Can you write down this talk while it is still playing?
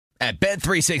At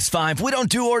Bet365, we don't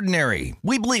do ordinary.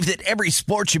 We believe that every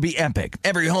sport should be epic.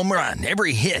 Every home run,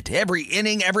 every hit, every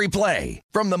inning, every play.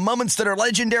 From the moments that are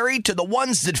legendary to the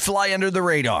ones that fly under the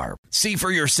radar. See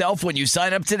for yourself when you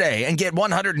sign up today and get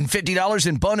 $150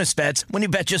 in bonus bets when you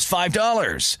bet just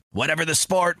 $5. Whatever the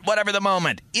sport, whatever the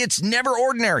moment, it's never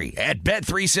ordinary at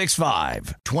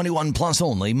Bet365. 21 plus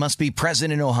only. Must be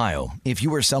present in Ohio. If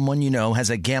you or someone you know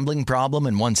has a gambling problem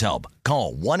and wants help,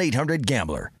 call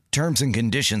 1-800-GAMBLER. Terms and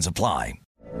conditions apply.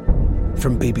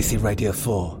 From BBC Radio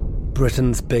 4,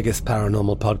 Britain's biggest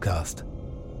paranormal podcast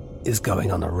is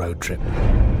going on a road trip.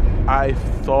 I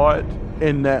thought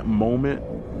in that moment,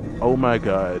 oh my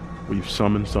God, we've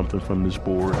summoned something from this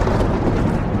board.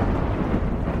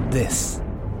 This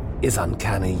is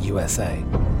Uncanny USA.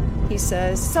 He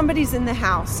says, somebody's in the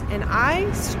house, and I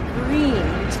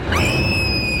screamed.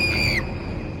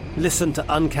 Listen to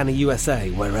Uncanny USA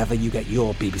wherever you get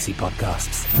your BBC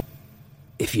podcasts,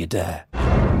 if you dare.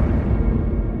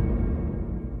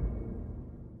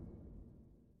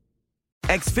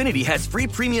 Xfinity has free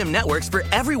premium networks for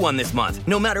everyone this month,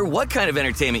 no matter what kind of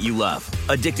entertainment you love.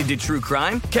 Addicted to true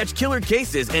crime? Catch killer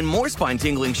cases and more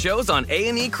spine-tingling shows on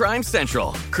A&E Crime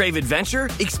Central. Crave adventure?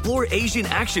 Explore Asian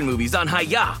action movies on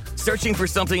Hi-YAH. Searching for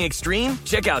something extreme?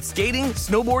 Check out skating,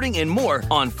 snowboarding, and more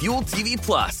on Fuel TV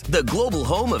Plus, the global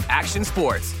home of action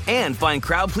sports. And find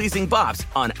crowd-pleasing bops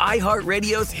on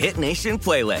iHeartRadio's Hit Nation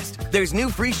playlist. There's new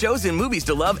free shows and movies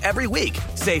to love every week.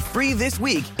 Say free this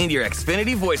week in your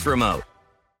Xfinity voice remote.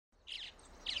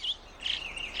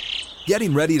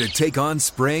 Getting ready to take on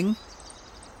spring?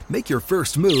 Make your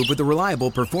first move with the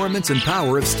reliable performance and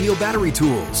power of Steel battery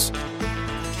tools.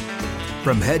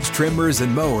 From hedge trimmers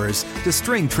and mowers to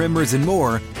string trimmers and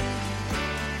more,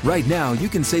 right now you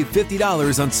can save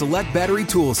 $50 on select battery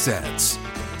tool sets.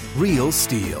 Real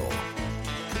Steel.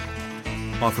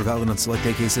 Offer valid on select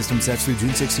AK system sets through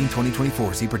June 16,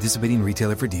 2024. See participating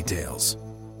retailer for details.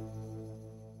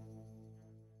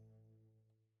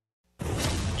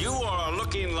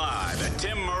 Live at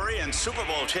Tim Murray and Super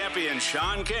Bowl champion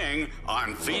Sean King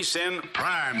on VSiN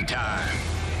Primetime.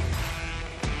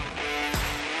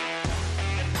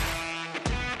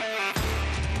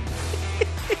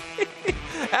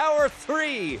 Hour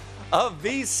 3 of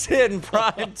VSiN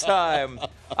Primetime.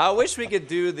 I wish we could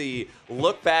do the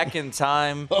look back in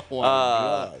time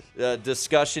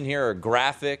discussion here, or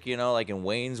graphic, you know, like in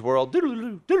Wayne's World.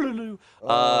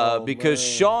 Because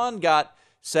Sean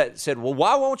said, well,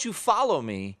 why won't you follow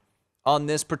me on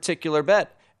this particular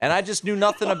bet? And I just knew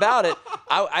nothing about it.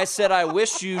 I said, I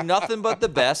wish you nothing but the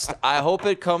best. I hope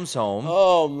it comes home.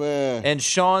 Oh, man. And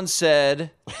Sean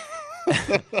said,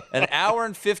 an hour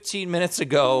and 15 minutes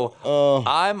ago,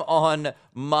 I'm on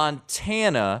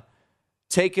Montana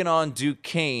taking on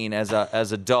Duquesne as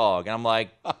a dog. And I'm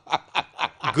like,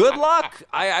 good luck.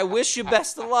 I wish you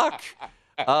best of luck.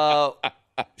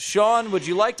 Sean, would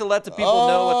you like to let the people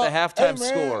know what the halftime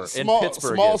score in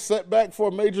Pittsburgh small is? Setback for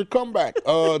a major comeback.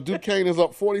 Duquesne is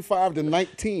up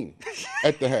 45-19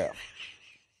 at the half.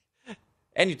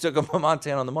 And you took him on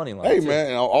Montana on the money line. Hey, too.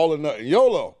 man, all or nothing.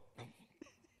 YOLO.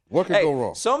 What could go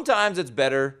wrong? Sometimes it's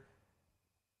better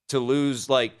to lose,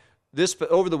 like this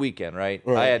over the weekend, right?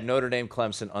 I had Notre Dame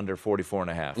Clemson under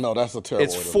 44.5. No, that's a terrible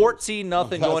It's way to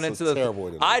 14-0 going into the terrible way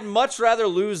to lose. I'd much rather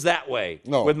lose that way.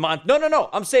 No. No.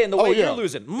 I'm saying the way yeah. you're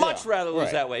losing. Much rather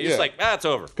lose that way. You're just like, it's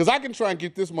over. Because I can try and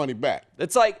get this money back.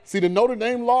 It's like, see, the Notre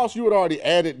Dame loss, you had already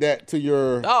added that to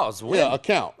your it's a win.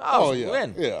 account. It's a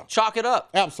win. Yeah. Chalk it up.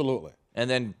 Absolutely. And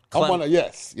then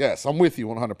yes, I'm with you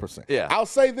 100%. Yeah. I'll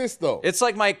say this though. It's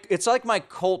like my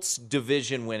Colts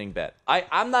division winning bet.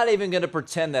 I'm not even going to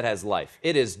pretend that has life.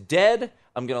 It is dead.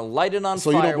 I'm going to light it on fire.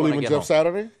 So you don't believe when in I get Jeff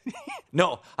Saturday?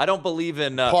 No, I don't believe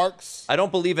in parks. I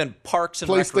don't believe in parks and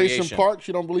PlayStation recreation. Parks.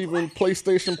 You don't believe in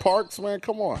PlayStation Parks, man?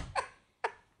 Come on.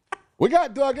 We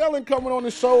got Doug Ellen coming on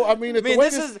the show. I mean, the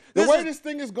way this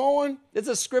thing is going, it's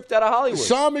a script out of Hollywood.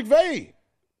 Sean McVay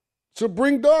should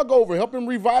bring Doug over, help him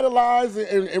revitalize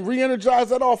and re-energize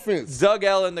that offense. Doug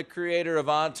Ellen, the creator of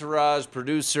Entourage,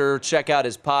 producer. Check out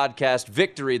his podcast,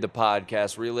 Victory the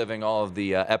Podcast, reliving all of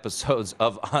the episodes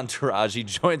of Entourage. He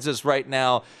joins us right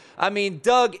now. I mean,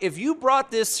 Doug, if you brought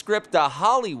this script to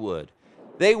Hollywood,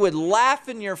 they would laugh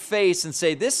in your face and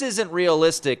say, this isn't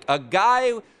realistic. A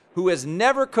guy who has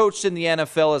never coached in the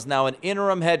NFL is now an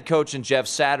interim head coach in Jeff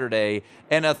Saturday,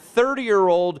 and a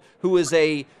 30-year-old who is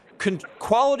a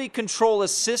quality control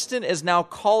assistant is now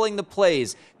calling the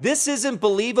plays. This isn't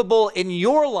believable in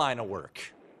your line of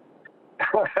work.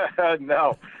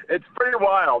 No, it's pretty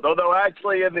wild. Although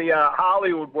actually in the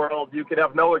Hollywood world, you could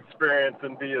have no experience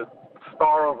and be a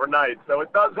star overnight. So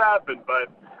it does happen,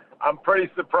 but I'm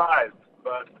pretty surprised.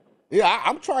 But Yeah,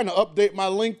 I'm trying to update my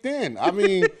LinkedIn. I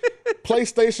mean,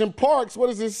 PlayStation Parks, what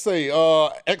does this say?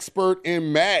 Expert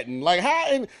in Madden. Like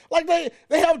they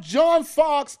have John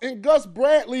Fox and Gus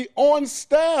Bradley on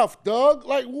staff, Doug.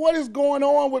 Like, what is going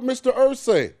on with Mr.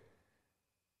 Irsay?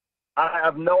 I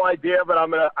have no idea, but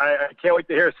I can't wait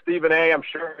to hear Stephen A. I'm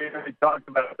sure he talked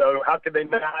about it, though. How could they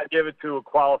not give it to a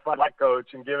qualified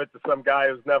coach and give it to some guy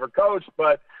who's never coached?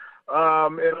 But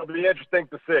it'll be interesting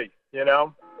to see, you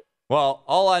know? Well,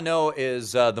 all I know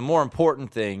is the more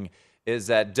important thing is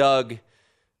that, Doug,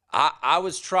 I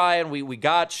was trying. We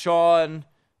got Sean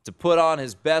to put on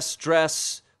his best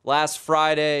dress last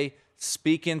Friday,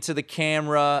 speaking to the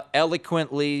camera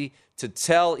eloquently to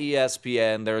tell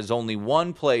ESPN there is only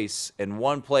one place and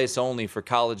one place only for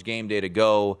College Game Day to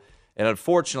go. And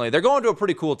unfortunately, they're going to a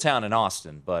pretty cool town in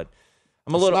Austin, but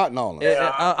I'm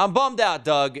I'm bummed out,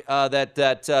 Doug,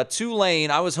 that Tulane,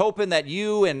 I was hoping that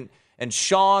you and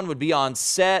Sean would be on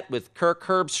set with Kirk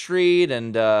Herbstreit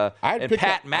and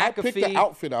Pat McAfee. I picked the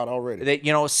outfit out already.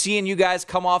 Seeing you guys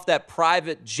come off that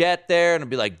private jet there and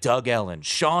it'd be like Doug Ellen,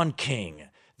 Sean King,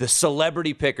 the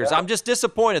celebrity pickers. Yeah. I'm just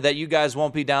disappointed that you guys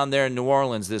won't be down there in New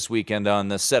Orleans this weekend on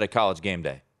the set of College Game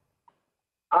Day.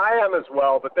 I am as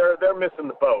well, but they're missing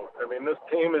the boat. I mean, this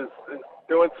team is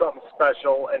doing something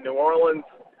special, and New Orleans,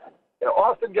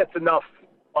 Austin gets enough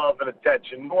love and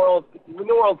attention. New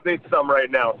Orleans needs some right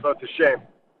now, so it's a shame.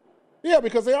 Yeah,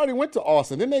 because they already went to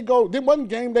Austin. Didn't wasn't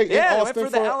game day in Austin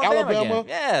for Alabama?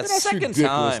 Yeah, that's second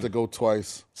ridiculous time to go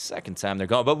twice. Second time they're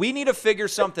going. But we need to figure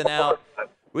something out.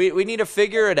 We need to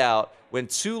figure it out when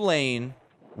Tulane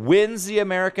wins the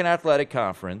American Athletic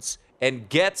Conference and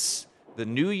gets the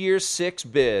New Year's Six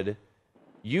bid.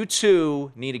 You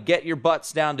two need to get your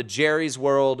butts down to Jerry's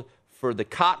World for the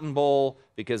Cotton Bowl,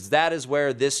 because that is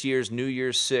where this year's New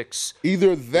Year's Six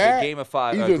either that game of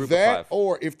five, either that of five.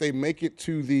 Or if they make it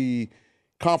to the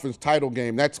conference title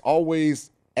game, that's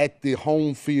always at the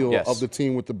home field of the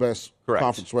team with the best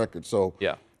conference record. So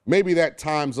maybe that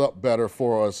times up better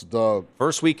for us, Doug.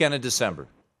 First weekend of December.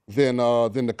 Than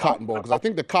the Cotton Bowl, because I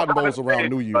think the Cotton Bowl is around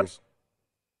New Year's.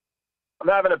 I'm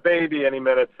having a baby any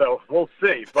minute, so we'll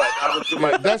see. But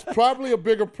that's probably a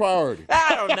bigger priority.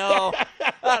 I don't know.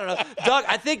 Doug,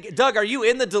 Doug, are you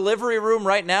in the delivery room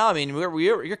right now? I mean,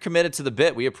 you're committed to the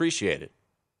bit. We appreciate it.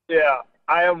 Yeah,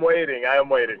 I am waiting. All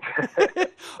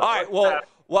right,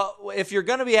 well, if you're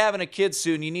going to be having a kid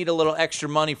soon, you need a little extra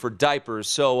money for diapers.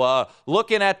 So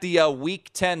looking at the Week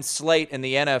 10 slate in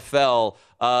the NFL,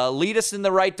 lead us in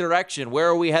the right direction. Where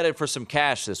are we headed for some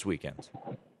cash this weekend?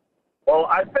 Well,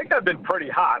 I think I've been pretty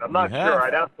hot. I'm not sure.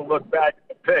 I'd have to look back at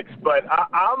the picks. But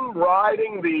I'm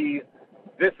riding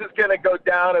this is going to go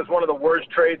down as one of the worst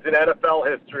trades in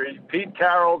NFL history. Pete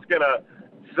Carroll's going to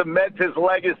cement his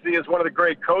legacy as one of the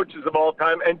great coaches of all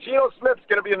time. And Geno Smith's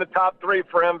going to be in the top 3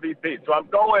 for MVP. So I'm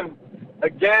going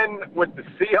again with the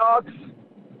Seahawks.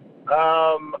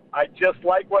 I just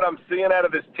like what I'm seeing out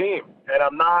of this team. And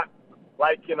I'm not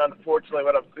liking, unfortunately,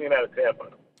 what I'm seeing out of Tampa.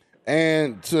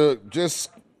 And to just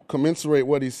commensurate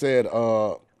what he said,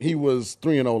 he was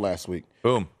 3-0 last week.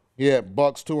 Boom. He had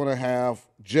Bucks 2.5,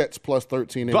 Jets plus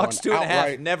 13. Bucks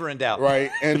 2.5, never in doubt. Right,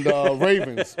 and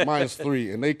Ravens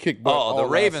 -3, and they kicked butt all the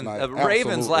Ravens. last night. The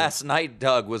Ravens last night,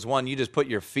 Doug, was one you just put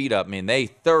your feet up. I mean, they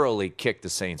thoroughly kicked the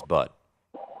Saints' butt.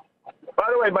 By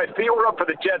the way, my feet were up for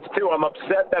the Jets, too. I'm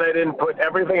upset that I didn't put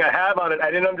everything I have on it. I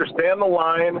didn't understand the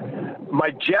line. My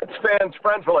Jets friends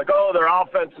were like, oh, their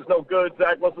offense is no good.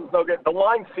 Zach Wilson's no good. The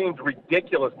line seemed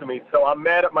ridiculous to me, so I'm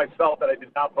mad at myself that I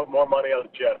did not put more money on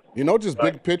the Jets. Just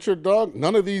big picture, Doug,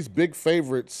 none of these big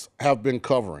favorites have been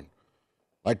covering.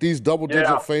 Like these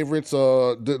double-digit favorites,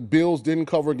 the Bills didn't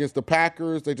cover against the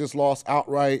Packers. They just lost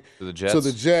outright to the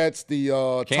Jets.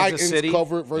 The Titans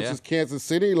covered versus Kansas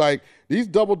City. Like, these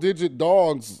double-digit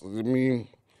dogs, I mean,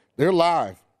 they're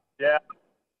live. Yeah,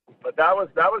 but that was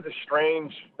a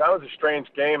strange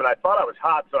game, and I thought I was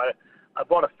hot, so I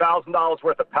bought $1,000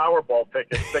 worth of Powerball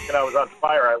tickets thinking I was on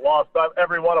fire. I lost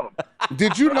every one of them.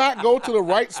 Did you not go to the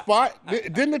right spot?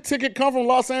 Didn't the ticket come from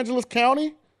Los Angeles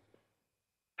County?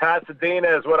 Pasadena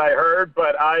is what I heard,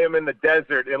 but I am in the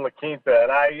desert in La Quinta,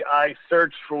 and I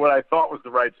searched for what I thought was the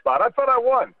right spot. I thought I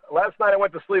won. Last night I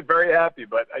went to sleep very happy,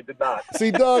 but I did not. See,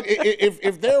 Doug,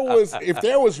 if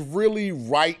there was really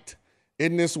right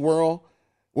in this world,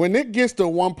 when it gets to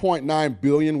 1.9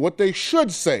 billion, what they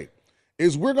should say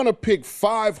is we're going to pick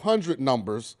 500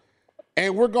 numbers,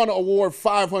 and we're going to award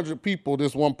 500 people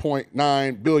this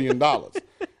 $1.9 billion.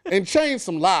 And change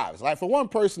some lives. Like, for one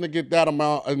person to get that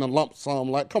amount in a lump sum,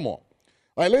 like, come on.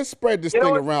 Like, let's spread this thing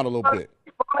around a little bit.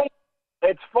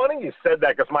 It's funny you said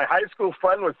that because my high school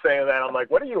friend was saying that. I'm like,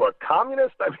 what are you, a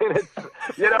communist? I mean,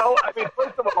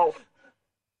 first of all,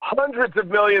 hundreds of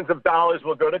millions of dollars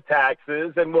will go to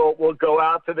taxes and will go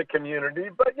out to the community.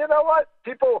 But you know what?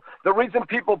 The reason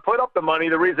people put up the money,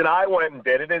 the reason I went and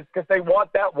did it is because they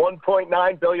want that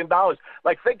 $1.9 billion.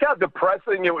 Like, think how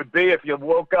depressing it would be if you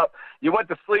woke up, you went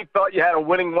to sleep, thought you had a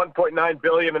winning $1.9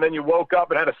 billion, and then you woke up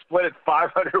and had to split it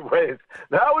 500 ways.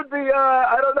 That would be,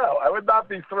 I don't know. I would not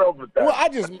be thrilled with that.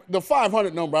 Well, the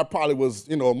 500 number, I probably was,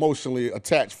 emotionally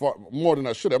attached for more than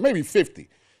I should have, maybe 50.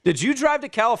 Did you drive to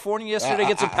California yesterday to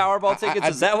get some Powerball tickets?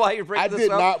 Is that why you're bringing this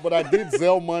up? I did not, but I did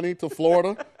Zelle money to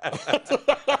Florida.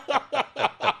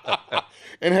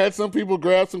 And had some people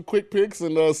grab some quick pics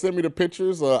and send me the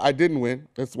pictures. I didn't win.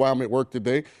 That's why I'm at work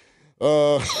today.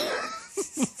 We're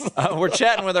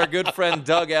chatting with our good friend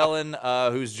Doug Ellin,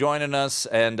 who's joining us,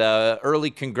 and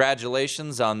early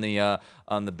congratulations on the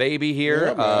baby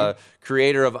here. Yeah,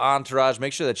 creator of Entourage.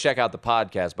 Make sure to check out the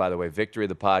podcast, by the way, Victory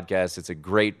the Podcast. It's a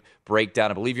great breakdown.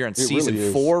 I believe you're in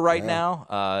season 4 right now.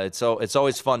 It's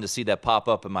always fun to see that pop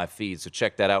up in my feed, so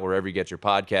check that out wherever you get your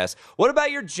podcast. What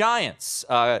about your Giants?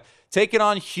 Taking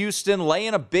on Houston,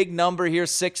 laying a big number here,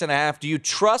 6.5. Do you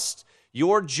trust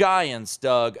your Giants,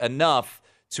 Doug, enough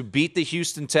to beat the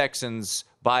Houston Texans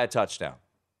by a touchdown?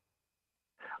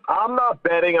 I'm not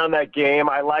betting on that game.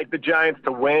 I like the Giants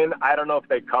to win. I don't know if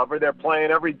they cover. They're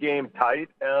playing every game tight.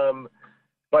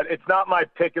 But it's not my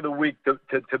pick of the week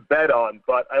to bet on.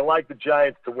 But I like the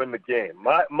Giants to win the game.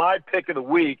 My pick of the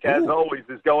week, as always,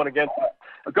 is going against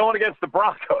the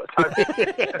Broncos.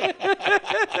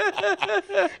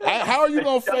 How are you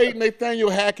gonna fade Nathaniel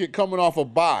Hackett coming off a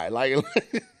bye?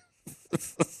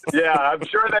 Yeah, I'm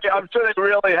sure they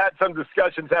really had some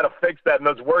discussions how to fix that, and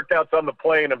those workouts on the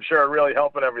plane, I'm sure, are really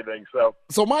helping everything.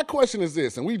 So my question is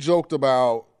this, and we joked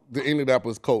about the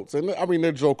Indianapolis Colts, and I mean,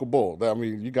 they're jokeable. I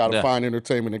mean, you got to find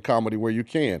entertainment and comedy where you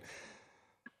can.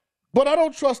 But I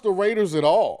don't trust the Raiders at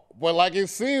all. But it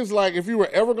seems like if you were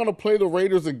ever going to play the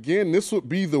Raiders again, this would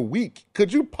be the week.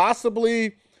 Could you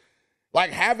possibly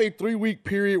have a 3-week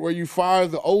period where you fire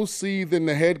the OC, then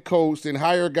the head coach, and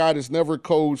hire a guy that's never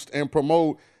coached and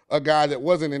promote a guy that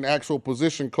wasn't an actual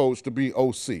position coach to be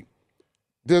OC?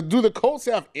 Do the Colts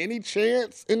have any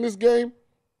chance in this game?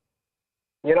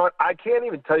 You know what? I can't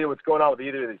even tell you what's going on with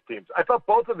either of these teams. I thought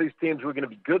both of these teams were going to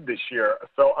be good this year,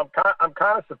 so I'm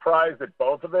kind of surprised at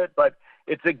both of it. But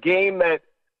it's a game that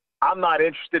I'm not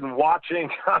interested in watching.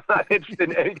 I'm not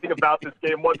interested in anything about this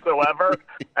game whatsoever.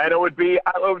 And it would be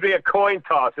a coin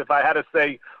toss if I had to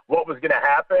say what was going to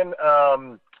happen.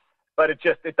 But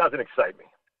it doesn't excite me.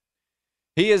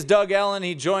 He is Doug Ellin.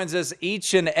 He joins us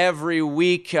each and every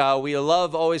week. We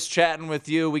love always chatting with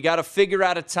you. We got to figure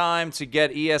out a time to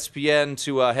get ESPN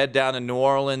to head down to New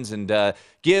Orleans and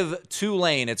give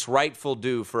Tulane its rightful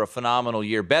due for a phenomenal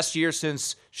year. Best year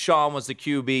since Sean was the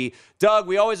QB. Doug,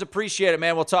 we always appreciate it,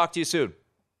 man. We'll talk to you soon.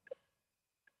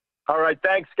 All right.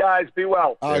 Thanks, guys. Be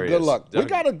well. All right. Good luck. Doug. We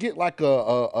got to get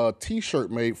a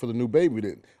T-shirt made for the new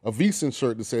baby, a VSiN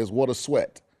shirt that says, "What a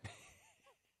sweat."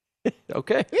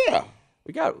 Okay. Yeah.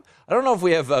 I don't know if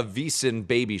we have VSiN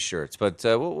baby shirts, but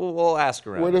we'll ask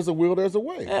around. Where there's a will, there's a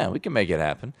way. Yeah, we can make it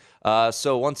happen.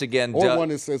 So once again, or one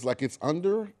that says it's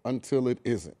under until it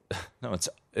isn't. No,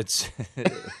 it's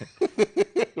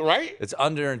right. It's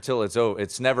under until it's over.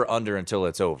 It's never under until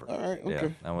it's over. All right.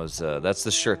 Okay. Yeah, that's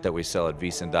the shirt that we sell at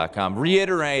VSiN.com.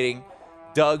 Reiterating,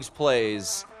 Doug's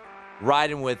plays,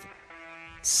 riding with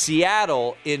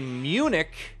Seattle in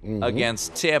Munich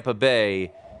against Tampa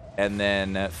Bay. And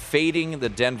then fading the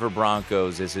Denver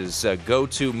Broncos is his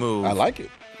go-to move. I like it.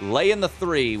 Laying the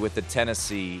 3 with the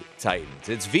Tennessee Titans.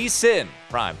 It's VSiN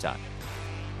Primetime.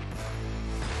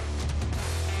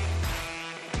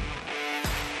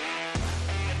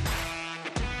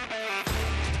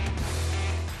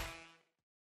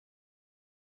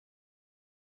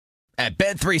 At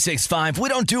Bet365, we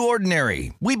don't do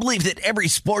ordinary. We believe that every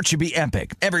sport should be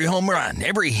epic. Every home run,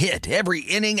 every hit, every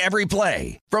inning, every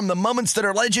play. From the moments that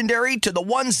are legendary to the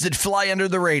ones that fly under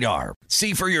the radar.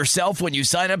 See for yourself when you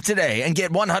sign up today and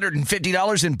get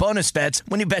 $150 in bonus bets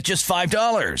when you bet just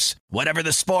 $5. Whatever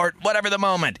the sport, whatever the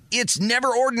moment, it's never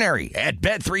ordinary at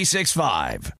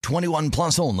Bet365. 21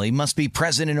 plus only. Must be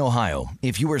present in Ohio.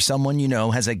 If you or someone you know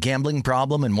has a gambling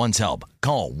problem and wants help,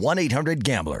 call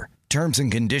 1-800-GAMBLER. Terms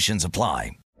and conditions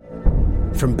apply.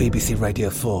 From BBC Radio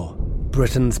 4,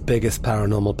 Britain's biggest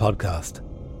paranormal podcast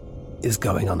is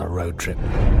going on a road trip.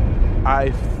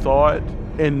 I thought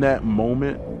in that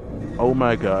moment, oh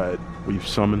my God, we've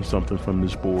summoned something from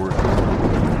this board.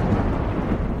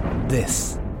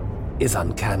 This is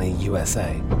Uncanny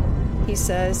USA. He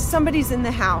says, somebody's in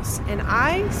the house, and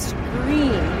I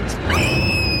screamed.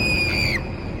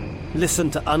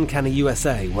 Listen to Uncanny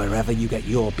USA wherever you get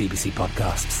your BBC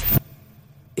podcasts,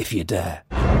 if you dare.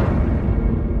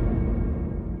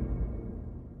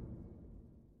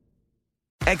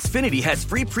 Xfinity has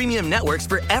free premium networks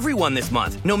for everyone this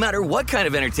month, no matter what kind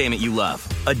of entertainment you love.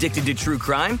 Addicted to true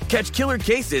crime? Catch killer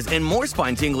cases and more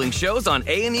spine-tingling shows on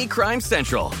A&E Crime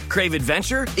Central. Crave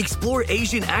adventure? Explore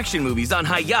Asian action movies on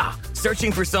Hi-YAH.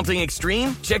 Searching for something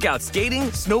extreme? Check out skating,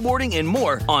 snowboarding, and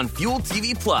more on Fuel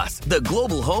TV Plus, the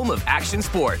global home of action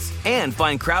sports. And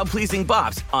find crowd-pleasing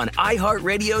bops on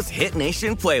iHeartRadio's Hit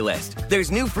Nation playlist.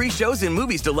 There's new free shows and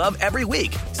movies to love every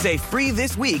week. Say free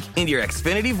this week in your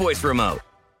Xfinity voice remote.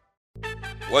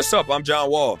 What's up? I'm John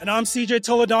Wall. And I'm CJ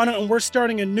Toledano, and we're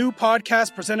starting a new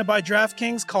podcast presented by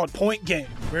DraftKings called Point Game.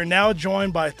 We're now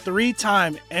joined by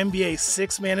three-time NBA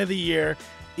Sixth Man of the Year,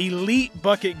 elite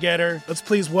bucket getter. Let's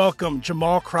please welcome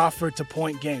Jamal Crawford to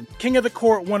Point Game. King of the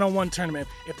Court one-on-one tournament.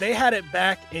 If they had it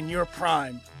back in your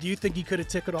prime, do you think you could have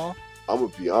took it all? I'm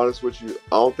going to be honest with you.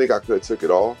 I don't think I could have took it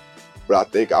all, but I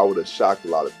think I would have shocked a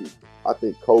lot of people. I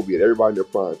think Kobe and everybody in their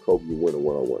prime, Kobe would win a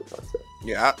one-on-one contest.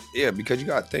 Yeah, because you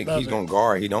got to think he's going to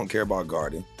guard. He don't care about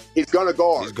guarding. He's going to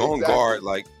guard. He's going to guard.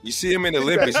 Like, you see him in the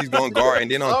Olympics, he's going to guard.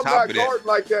 And then on top of that. I'm not guarding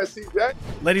like that, CJ.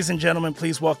 Ladies and gentlemen,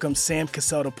 please welcome Sam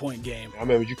Cassell to Point Game. I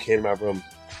remember you came to my room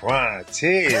crying,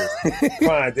 tears,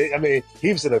 crying. I mean,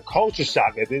 he was in a culture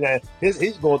shock. And then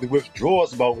he's going through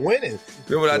withdrawals about winning.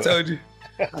 Remember what I told you?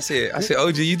 I said,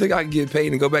 OG, you think I can get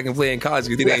paid and go back and play in college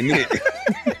because it ain't it?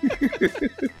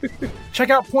 Check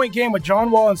out Point Game with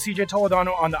John Wall and CJ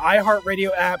Toledano on the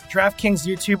iHeartRadio app, DraftKings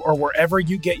YouTube, or wherever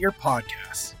you get your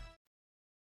podcasts.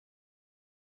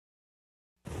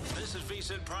 This is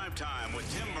VSiN Primetime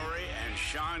with Tim Murray and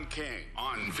Sean King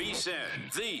on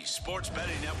VSiN, the sports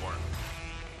betting network.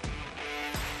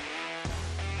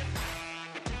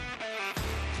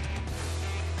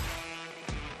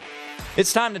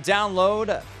 It's time to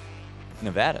download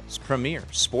Nevada's premier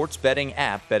sports betting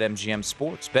app, BetMGM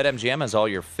Sports. BetMGM has all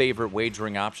your favorite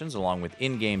wagering options along with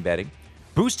in-game betting,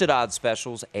 boosted odds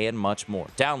specials, and much more.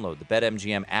 Download the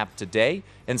BetMGM app today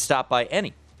and stop by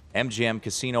any MGM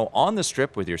casino on the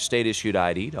Strip with your state-issued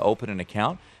ID to open an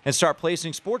account and start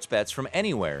placing sports bets from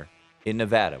anywhere in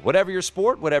Nevada. Whatever your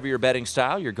sport, whatever your betting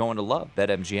style, you're going to love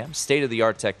BetMGM.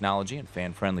 State-of-the-art technology and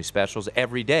fan-friendly specials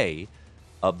every day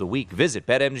of the week. Visit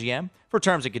BetMGM for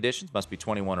terms and conditions. Must be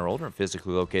 21 or older and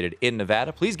physically located in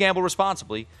Nevada. Please gamble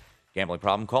responsibly. Gambling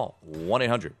problem? Call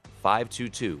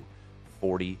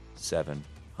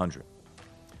 1-800-522-4700.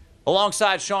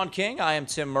 Alongside Sean King, I am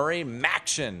Tim Murray.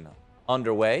 Maction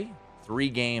underway. 3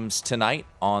 games tonight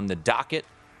on the docket,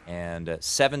 and a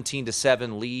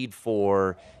 17-7 lead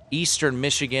for Eastern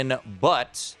Michigan,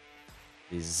 but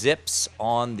the Zips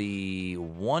on the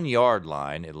 1-yard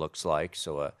line, it looks like.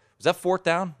 So, is that fourth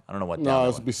down? I don't know what down. No,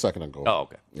 it'll be second and goal. Oh,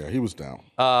 okay. Yeah, he was down.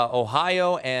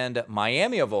 Ohio and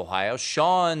Miami of Ohio.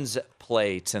 Sean's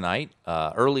play tonight.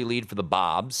 Early lead for the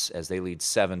Bobs as they lead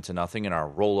 7-0 in our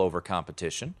rollover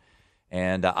competition.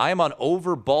 And I am on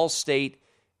over Ball State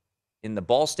in the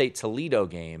Ball State-Toledo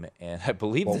game. And I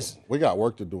believe this. We got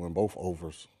work to do in both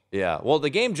overs. Yeah. Well,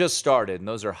 the game just started, and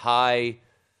those are high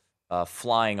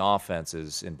flying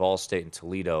offenses in Ball State and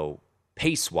Toledo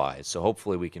pace-wise, so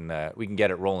hopefully we can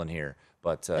get it rolling here.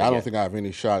 But I don't think I have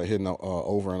any shot at hitting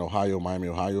over in Ohio, Miami,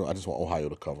 Ohio. I just want Ohio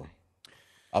to cover.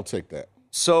 I'll take that.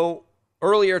 So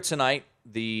earlier tonight,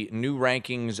 the new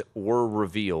rankings were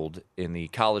revealed in the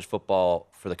college football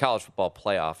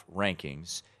playoff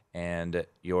rankings, and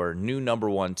your new number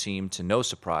 1 team, to no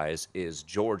surprise, is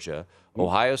Georgia.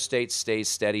 Ohio State stays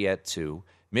steady at 2.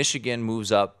 Michigan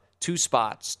moves up 2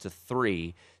 spots to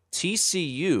 3.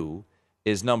 TCU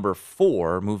is number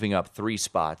 4, moving up 3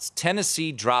 spots.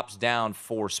 Tennessee drops down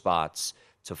 4 spots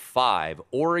to 5.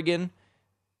 Oregon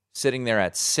sitting there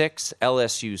at 6.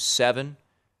 LSU 7.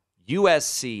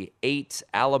 USC 8.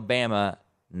 Alabama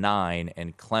 9.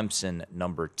 And Clemson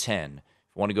number 10. If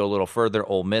you want to go a little further,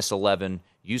 Ole Miss 11.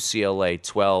 UCLA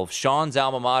 12. Sean's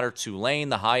alma mater, Tulane,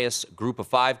 the highest group of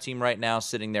 5 team right now,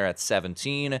 sitting there at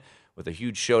 17 with a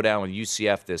huge showdown with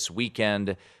UCF this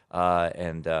weekend.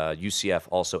 And UCF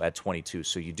also at 22.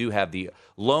 So you do have the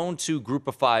lone 2 group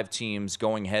of 5 teams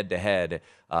going head-to-head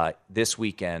this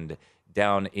weekend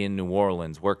down in New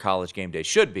Orleans, where College Game Day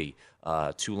should be,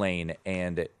 Tulane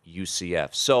and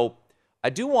UCF. So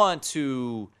I do want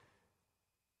to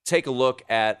take a look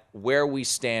at where we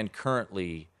stand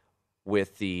currently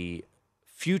with the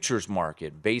futures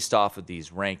market based off of these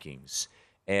rankings.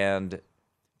 And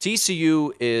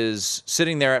TCU is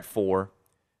sitting there at 4.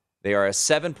 They are a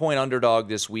 7-point underdog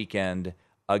this weekend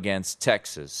against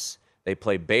Texas. They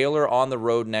play Baylor on the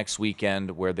road next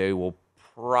weekend, where they will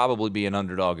probably be an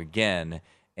underdog again.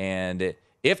 And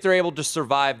if they're able to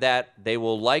survive that, they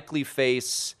will likely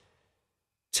face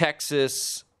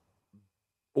Texas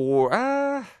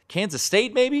or Kansas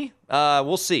State, maybe.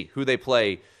 We'll see who they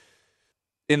play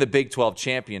in the Big 12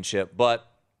 championship. But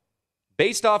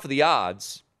based off of the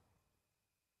odds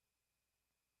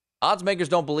makers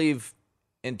don't believe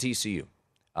in TCU.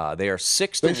 They are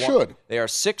 6-1. They should. They are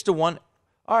 6-1.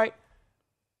 All right.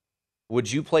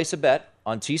 Would you place a bet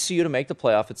on TCU to make the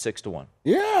playoff at 6-1?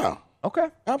 Yeah. Okay.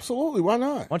 Absolutely. Why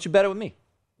not? Why don't you bet it with me?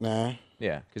 Nah.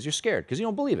 Yeah, because you're scared, because you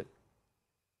don't believe it.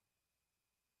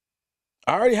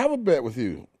 I already have a bet with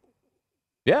you.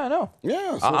 Yeah, I know.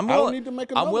 Yeah, so I'm I willing, don't need to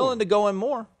make another I'm willing one. to go in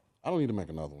more. I don't need to make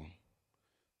another one.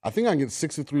 I think I can get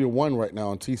 63-1 right now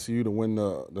on TCU to win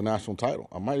the national title.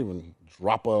 I might even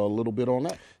drop a little bit on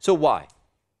that. So why?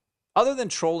 Other than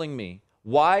trolling me,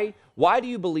 why do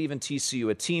you believe in TCU,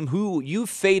 a team who you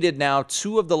faded now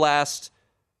 2 of the last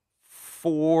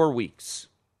 4 weeks?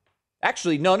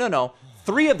 Actually, no.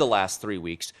 3 of the last 3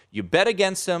 weeks. You bet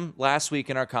against them last week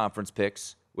in our conference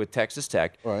picks with Texas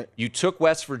Tech. Right. You took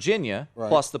West Virginia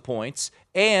plus the points,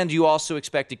 and you also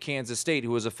expected Kansas State,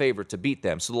 who was a favorite, to beat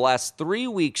them. So the last 3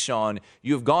 weeks, Sean,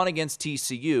 you have gone against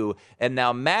TCU, and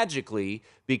now magically,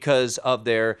 because of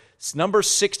their number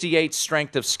 68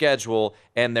 strength of schedule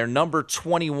and their number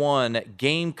 21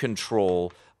 game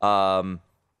control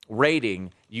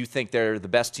rating, you think they're the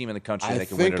best team in the country and they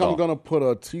can win it all. I think I'm going to put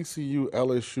a TCU,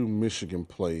 LSU, Michigan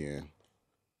play in.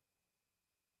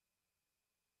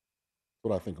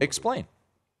 What I think. Explain.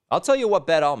 I'll tell you what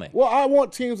bet I'll make. Well, I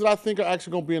want teams that I think are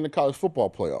actually going to be in the college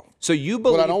football playoff. So you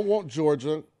believe, but I don't want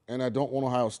Georgia and I don't want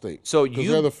Ohio State. So because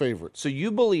they're the favorites. So you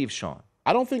believe, Sean?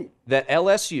 I don't think that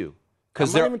LSU,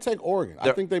 because I might even take Oregon.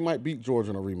 I think they might beat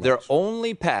Georgia in a rematch. Their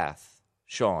only path,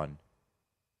 Sean.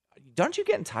 Aren't you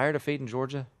getting tired of fading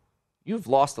Georgia? You've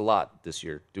lost a lot this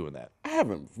year doing that. I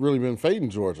haven't really been fading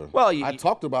Georgia. Well, I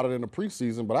talked about it in the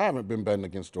preseason, but I haven't been betting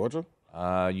against Georgia.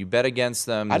 You bet against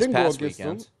them this I didn't past go against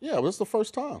weekend. them. Yeah, but it's the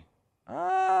first time.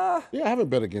 Yeah, I haven't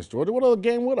bet against Georgia. What other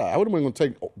game would I? I would have been going to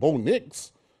take Bo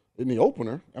Nix in the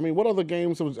opener. I mean, what other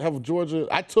games have Georgia?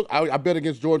 I bet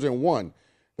against Georgia and won.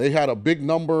 They had a big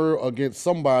number against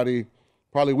somebody,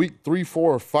 probably week 3,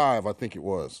 4, or 5, I think it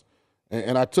was.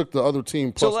 And I took the other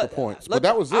team plus the points. But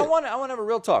that was it. I want to have a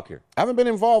real talk here. I haven't been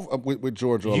involved with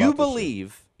Georgia a lot You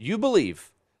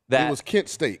believe that it was Kent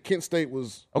State. Kent State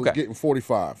was getting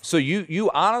 45. So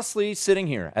you honestly sitting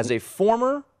here as a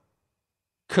former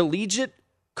collegiate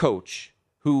coach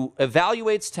who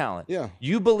evaluates talent,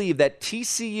 you believe that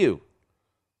TCU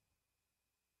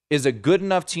is a good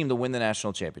enough team to win the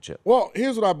national championship? Well,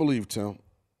 here's what I believe, Tim.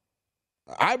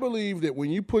 I believe that when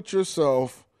you put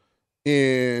yourself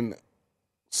in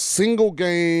single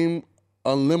game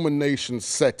elimination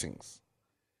settings,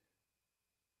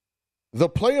 the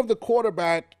play of the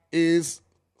quarterback is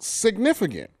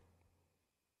significant.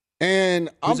 And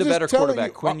who's I'm a better just telling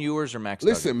quarterback, you, Quinn Ewers or Max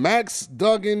Duggan? Listen, Max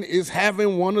Duggan is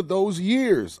having one of those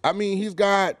years. I mean, he's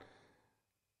got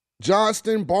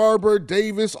Johnston, Barber,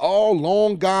 Davis, all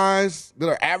long guys that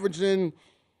are averaging,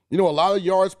 a lot of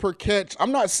yards per catch.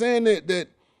 I'm not saying that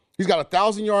he's got a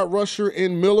 1,000-yard rusher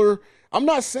in Miller. I'm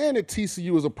not saying that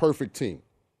TCU is a perfect team.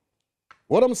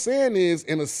 What I'm saying is,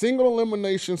 in a single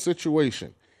elimination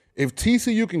situation, if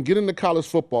TCU can get in the college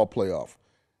football playoff,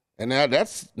 and now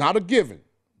that's not a given,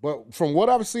 but from what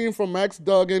I've seen from Max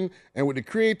Duggan and with the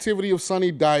creativity of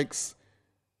Sonny Dykes,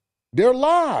 they're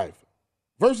live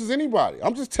versus anybody.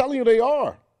 I'm just telling you they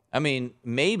are. I mean,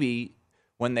 maybe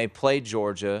when they play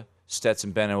Georgia,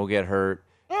 Stetson Bennett will get hurt.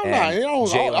 All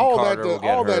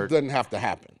that doesn't have to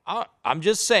happen. I'm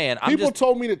just saying. People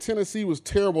told me that Tennessee was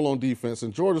terrible on defense,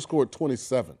 and Georgia scored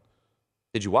 27.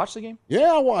 Did you watch the game?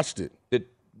 Yeah, I watched it.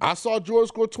 I saw Georgia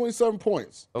score 27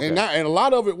 points. Okay. And a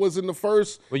lot of it was in the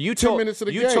first 10 minutes of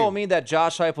the game. You told me that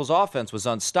Josh Heupel's offense was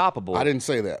unstoppable. I didn't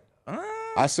say that.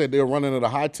 I said they were running at a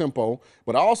high tempo.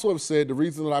 But I also have said the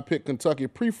reason that I picked Kentucky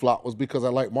pre-flop was because I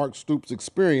like Mark Stoops'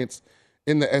 experience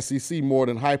in the SEC more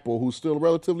than Heupel, who's still a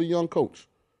relatively young coach.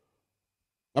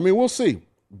 I mean, we'll see.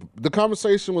 The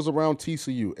conversation was around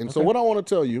TCU. And so what I want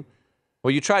to tell you.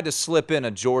 Well, you tried to slip in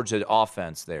a Georgia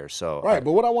offense there. Right,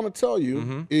 but what I want to tell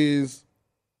you is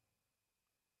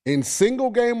in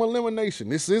single game elimination,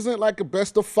 this isn't like a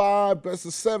best of 5, best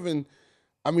of 7.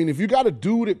 I mean, if you got a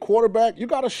dude at quarterback, you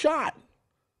got a shot.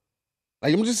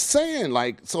 Like, I'm just saying,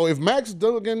 so if Max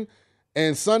Duggan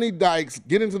and Sonny Dykes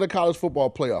get into the college football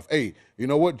playoff, hey, you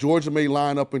know what? Georgia may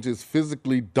line up and just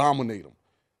physically dominate them.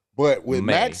 But with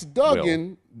Max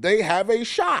Duggan, they have a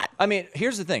shot. I mean,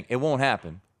 here's the thing. It won't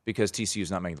happen because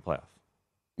TCU's not making the playoff.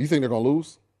 You think they're going to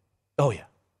lose? Oh, yeah.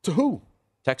 To who?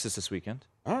 Texas this weekend.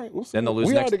 All right, we'll see. Then they'll lose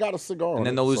we next, already got a cigar and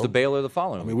then they'll lose to Baylor the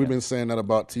following we've been saying that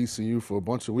about TCU for a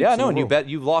bunch of weeks. Yeah, I know, and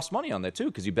you've lost money on that, too,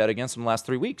 because you bet against them the last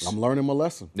 3 weeks. I'm learning my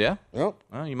lesson. Yeah? Yep.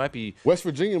 Well, you might be... West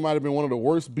Virginia might have been one of the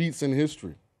worst beats in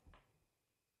history.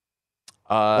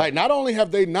 Not only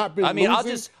have they not been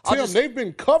losing, Tim, they've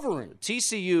been covering.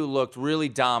 TCU looked really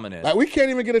dominant. Like, we can't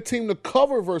even get a team to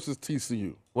cover versus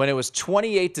TCU. When it was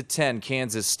 28-10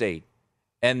 Kansas State,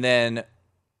 and then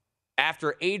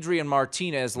after Adrian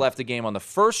Martinez left the game on the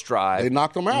first drive, they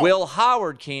knocked him out. Will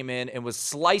Howard came in and was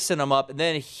slicing them up, and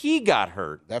then he got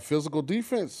hurt. That physical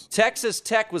defense. Texas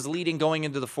Tech was leading going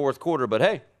into the fourth quarter, but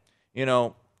hey, you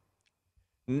know,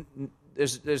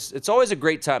 it's always a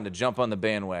great time to jump on the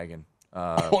bandwagon.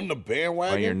 On the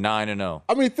bandwagon? When you're 9-0.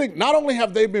 I mean, not only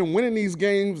have they been winning these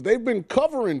games, they've been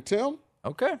covering, Tim.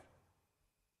 Okay.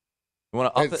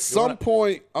 At some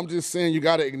point, I'm just saying you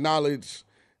got to acknowledge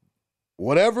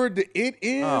whatever the it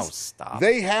is. Oh, stop.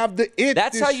 They have the it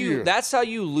That's this how year. That's how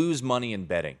you lose money in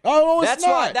betting. Oh, no, it's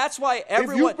not. That's why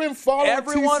everyone. If you've been following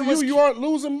TCU, you aren't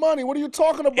losing money. What are you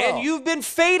talking about? And you've been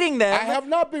fading them. I have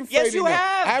not been fading Yes, you them.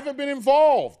 have. I haven't been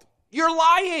involved. You're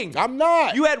lying. I'm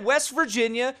not. You had West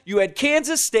Virginia, you had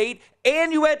Kansas State,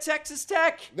 and you had Texas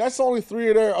Tech. That's only 3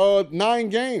 of their 9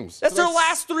 games. That's their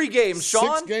last 3 games,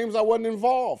 Sean. 6 games I wasn't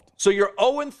involved. So you're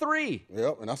 0-3.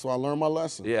 Yep, and that's why I learned my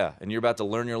lesson. Yeah, and you're about to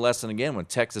learn your lesson again when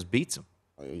Texas beats them.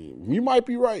 You might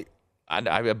be right.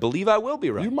 I believe I will be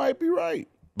right. You might be right.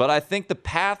 But I think the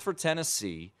path for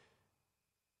Tennessee,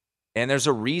 and there's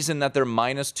a reason that they're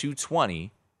minus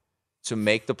 220 to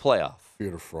make the playoff.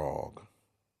 Fear the frog.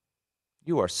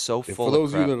 You are so full of crap. For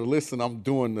those of you that are listening, I'm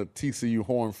doing the TCU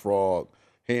Horned Frog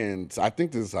hands. I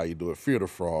think this is how you do it. Fear the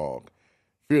frog.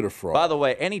 Fear the frog. By the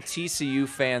way, any TCU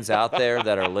fans out there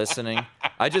that are listening,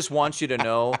 I just want you to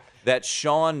know that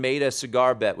Sean made a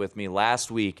cigar bet with me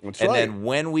last week. That's and right. Then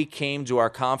when we came to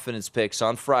our confidence picks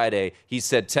on Friday, he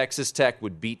said Texas Tech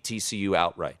would beat TCU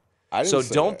outright. I didn't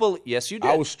say that. believe. Yes, you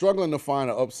did. I was struggling to find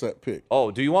an upset pick.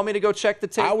 Oh, do you want me to go check the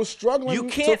tape? I was struggling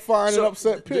to find an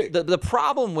upset pick. The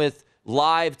problem with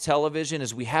live television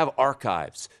is we have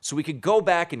archives. So we could go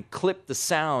back and clip the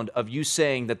sound of you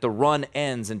saying that the run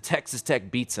ends and Texas Tech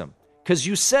beats them. Because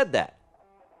you said that.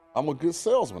 I'm a good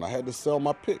salesman. I had to sell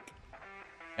my pick.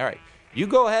 All right. You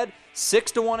go ahead.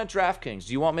 6-1 at DraftKings.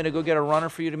 Do you want me to go get a runner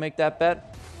for you to make that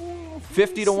bet?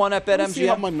 50-1 at BetMGM? Let's see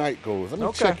how my night goes. Let me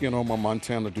Okay. check in on my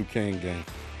Montana Duquesne game.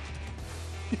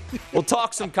 We'll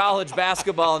talk some college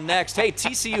basketball next. Hey,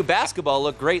 TCU basketball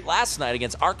looked great last night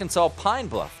against Arkansas Pine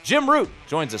Bluff. Jim Root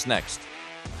joins us next.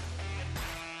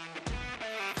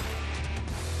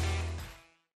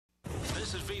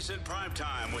 This is VSiN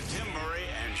Primetime with Tim Murray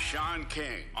and Sean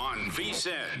King on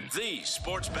VSiN, the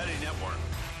Sports Betting Network.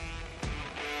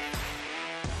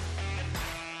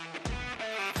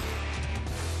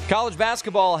 College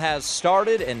basketball has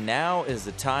started, and now is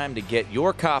the time to get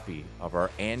your copy of our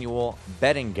annual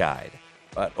betting guide.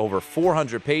 Over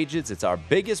 400 pages, it's our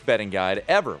biggest betting guide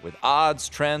ever, with odds,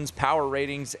 trends, power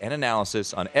ratings, and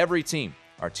analysis on every team.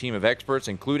 Our team of experts,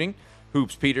 including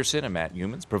Hoops Peterson and Matt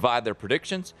Humans, provide their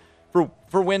predictions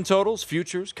for win totals,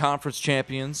 futures, conference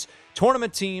champions,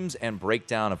 tournament teams, and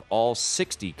breakdown of all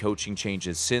 60 coaching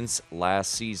changes since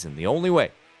last season. The only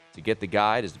way to get the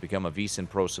guide is to become a VSiN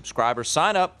Pro subscriber.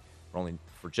 Sign up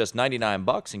for just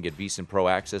 $99 and get VSiN Pro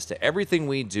access to everything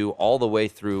we do all the way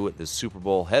through the Super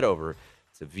Bowl. Head over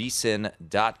to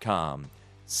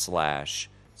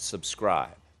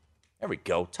vsin.com/subscribe. There we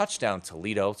go. Touchdown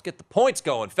Toledo. Let's get the points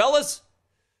going, fellas.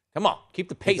 Come on. Keep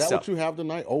the pace up. Is that what you have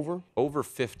tonight? Over? Over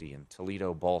 50 in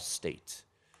Toledo Ball State.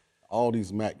 All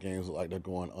these MAC games look like they're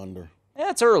going under. Yeah,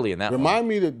 it's early in that one. Remind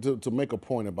me to make a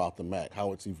point about the MAC,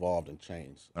 how it's evolved and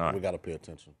changed. All right. We got to pay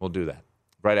attention. We'll do that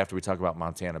right after we talk about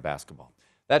Montana basketball.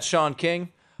 That's Sean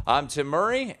King. I'm Tim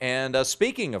Murray. And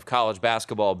speaking of college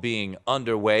basketball being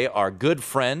underway, our good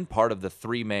friend, part of the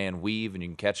three-man weave, and you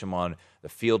can catch him on the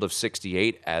Field of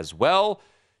 68 as well.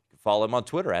 You can follow him on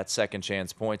Twitter at Second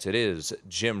Chance Points. It is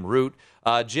Jim Root.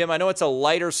 Jim, I know it's a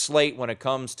lighter slate when it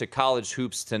comes to college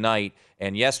hoops tonight,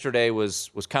 and yesterday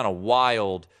was kind of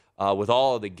wild with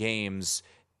all of the games.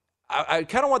 I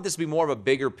kind of want this to be more of a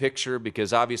bigger picture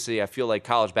because obviously I feel like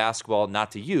college basketball,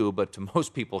 not to you, but to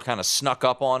most people, kind of snuck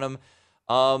up on them.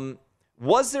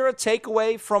 Was there a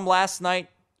takeaway from last night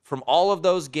from all of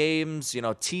those games? You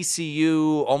know,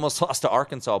 TCU almost lost to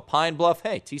Arkansas Pine Bluff.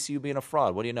 Hey, TCU being a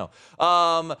fraud. What do you know?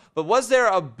 But was there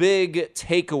a big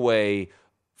takeaway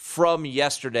from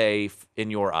yesterday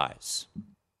in your eyes?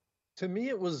 To me,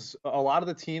 it was a lot of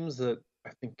the teams that I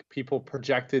think people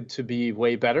projected to be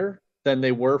way better than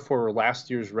they were for last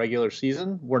year's regular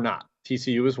season were not.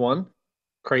 TCU is one,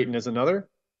 Creighton is another,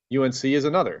 UNC is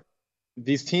another.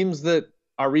 These teams that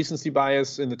are recency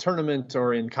bias in the tournament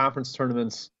or in conference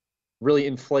tournaments really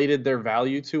inflated their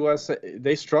value to us.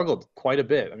 They struggled quite a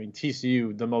bit. I mean,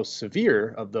 TCU, the most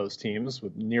severe of those teams,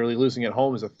 with nearly losing at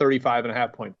home, is a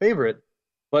 35.5-point favorite.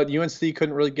 But UNC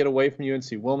couldn't really get away from UNC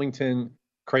Wilmington.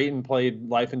 Creighton played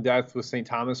life and death with St.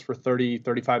 Thomas for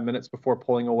 35 minutes before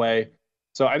pulling away.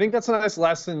 So I think that's a nice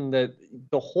lesson that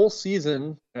the whole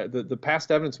season, the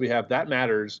past evidence we have, that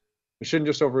matters. We shouldn't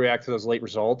just overreact to those late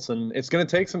results. And it's going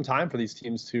to take some time for these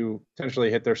teams to potentially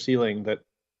hit their ceiling that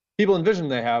people envision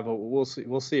they have. We'll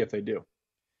see if they do.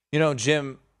 You know,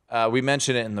 Jim, we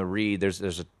mentioned it in the read.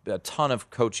 There's a ton of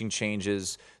coaching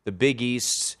changes. The Big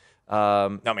East, I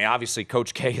mean, obviously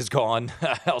Coach K is gone.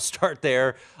 I'll start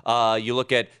there. You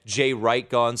look at Jay Wright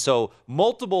gone. So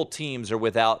multiple teams are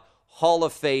without Hall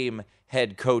of Fame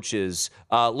head coaches.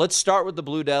 Let's start with the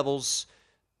Blue Devils.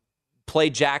 Play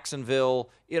Jacksonville.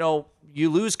 You know, you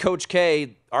lose Coach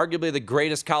K, arguably the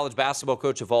greatest college basketball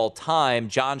coach of all time.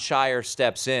 Jon Scheyer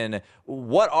steps in.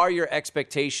 What are your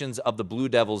expectations of the Blue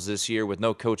Devils this year with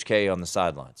no Coach K on the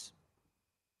sidelines?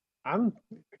 I'm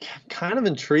kind of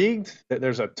intrigued that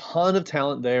there's a ton of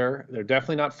talent there. They're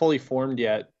definitely not fully formed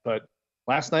yet, but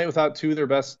last night without two of their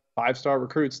best five-star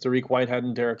recruits, Tariq Whitehead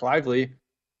and Derek Lively,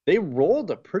 they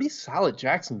rolled a pretty solid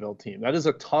Jacksonville team. That is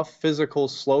a tough, physical,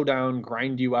 slow down,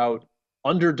 grind you out,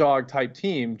 underdog type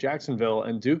team, Jacksonville,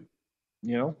 and Duke,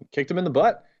 you know, kicked them in the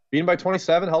butt, beat them by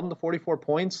 27, held them to 44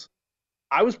 points.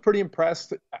 I was pretty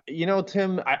impressed. You know,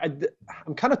 Tim,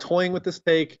 I'm kind of toying with this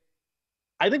take.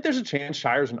 I think there's a chance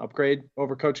Sheyer's an upgrade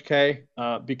over Coach K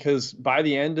because by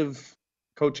the end of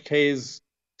Coach K's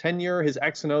tenure, his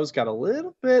X and O's got a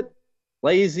little bit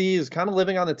lazy, is kind of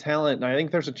living on the talent, and I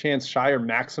think there's a chance Scheyer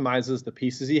maximizes the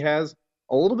pieces he has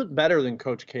a little bit better than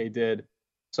Coach K did.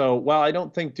 So while I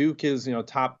don't think Duke is, you know,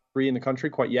 top 3 in the country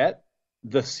quite yet,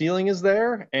 the ceiling is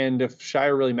there, and if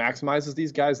Scheyer really maximizes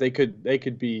these guys, they could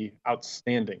be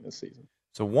outstanding this season.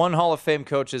 So one Hall of Fame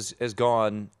coach is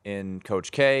gone in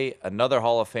Coach K, another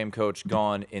Hall of Fame coach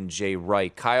gone in Jay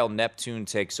Wright. Kyle Neptune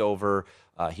takes over.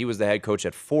 He was the head coach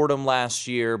at Fordham last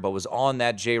year, but was on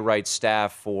that Jay Wright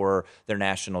staff for their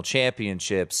national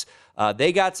championships.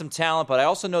 They got some talent, but I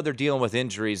also know they're dealing with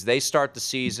injuries. They start the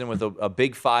season with a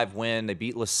Big 5 win. They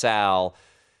beat LaSalle.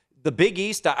 The Big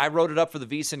East, I wrote it up for the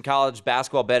VSiN College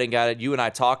Basketball Betting Guide. You and I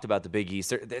talked about the Big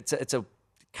East. It's a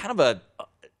kind of a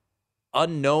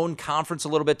unknown conference a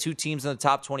little bit, 2 teams in the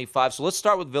top 25. So let's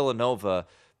start with Villanova.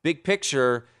 Big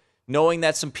picture, knowing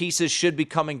that some pieces should be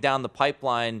coming down the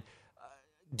pipeline,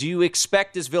 do you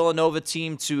expect this Villanova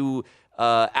team to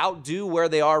outdo where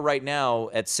they are right now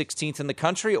at 16th in the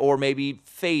country, or maybe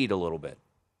fade a little bit?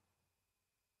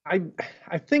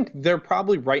 I think they're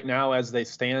probably right now, as they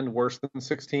stand, worse than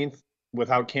 16th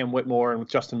without Cam Whitmore and with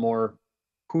Justin Moore.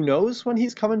 Who knows when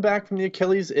he's coming back from the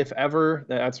Achilles, if ever.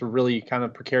 That's a really kind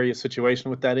of precarious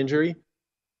situation with that injury.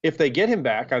 If they get him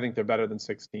back, I think they're better than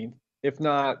 16th. If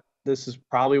not, this is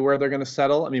probably where they're going to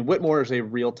settle. I mean, Whitmore is a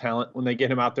real talent. When they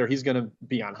get him out there, he's going to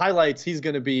be on highlights. He's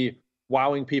going to be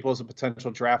wowing people as a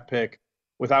potential draft pick.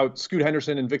 Without Scoot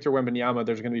Henderson and Victor Wembanyama,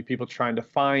 there's going to be people trying to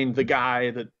find the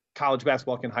guy that college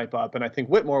basketball can hype up, and I think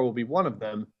Whitmore will be one of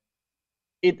them.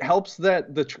 It helps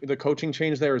that the coaching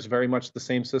change there is very much the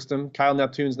same system. Kyle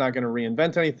Neptune's not going to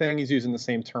reinvent anything. He's using the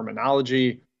same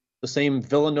terminology, the same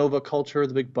Villanova culture,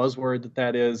 the big buzzword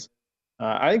that is.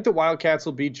 I think the Wildcats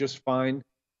will be just fine.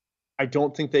 I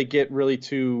don't think they get really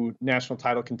to national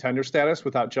title contender status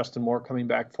without Justin Moore coming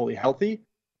back fully healthy.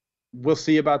 We'll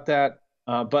see about that.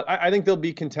 But I think they'll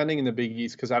be contending in the Big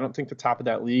East because I don't think the top of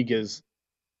that league is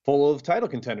full of title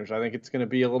contenders. I think it's going to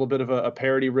be a little bit of a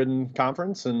parity-ridden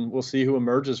conference, and we'll see who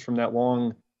emerges from that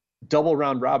long double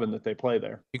round robin that they play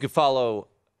there. You can follow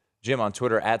Jim on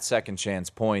Twitter at Second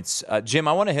Chance Points. Jim,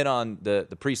 I want to hit on the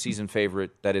preseason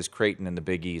favorite that is Creighton in the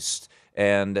Big East.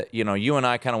 And, you know, you and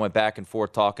I kind of went back and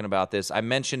forth talking about this. I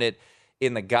mentioned it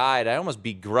in the guide. I almost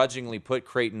begrudgingly put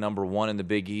Creighton number 1 in the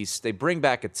Big East. They bring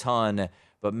back a ton.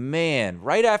 But, man,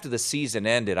 right after the season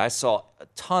ended, I saw a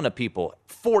ton of people,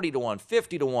 40-1,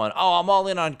 50-1. Oh, I'm all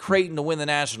in on Creighton to win the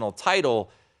national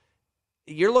title.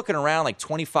 You're looking around like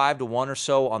 25-1 or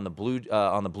so on the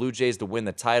Blue Jays to win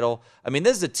the title. I mean,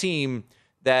 this is a team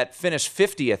that finished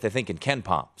 50th, I think, in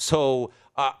KenPom. So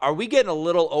are we getting a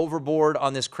little overboard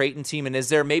on this Creighton team? And is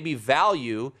there maybe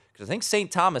value, because I think St.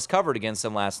 Thomas covered against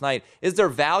them last night, is there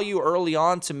value early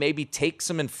on to maybe take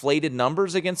some inflated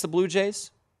numbers against the Blue Jays?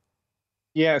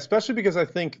 Yeah, especially because I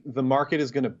think the market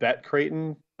is going to bet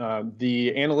Creighton.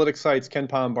 The analytics sites,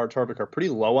 KenPom, Bar Torvik, are pretty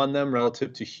low on them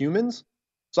relative to humans.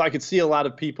 So I could see a lot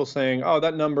of people saying, oh,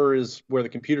 that number is where the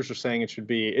computers are saying it should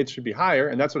be. It should be higher.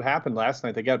 And that's what happened last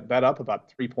night. They got bet up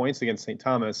about 3 points against St.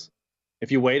 Thomas.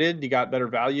 If you waited, you got better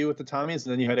value with the Tommies,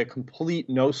 and then you had a complete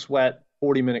no-sweat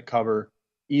 40-minute cover,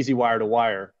 easy wire to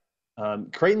wire.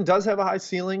 Creighton does have a high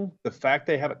ceiling. The fact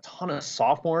they have a ton of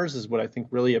sophomores is what I think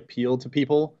really appealed to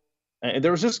people. And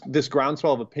there was just this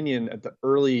groundswell of opinion at the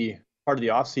early part of the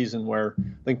offseason where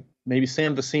I think maybe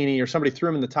Sam Vecini or somebody threw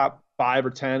him in the top 5 or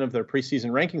 10 of their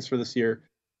preseason rankings for this year.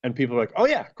 And people are like, oh,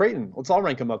 yeah, Creighton, let's all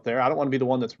rank them up there. I don't want to be the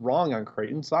one that's wrong on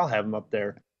Creighton, so I'll have them up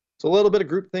there. So a little bit of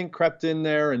groupthink crept in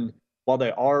there. And while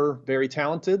they are very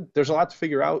talented, there's a lot to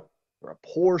figure out. They're a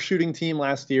poor shooting team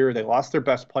last year. They lost their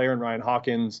best player in Ryan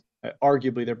Hawkins,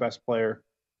 arguably their best player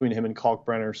between him and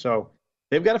Kalkbrenner. So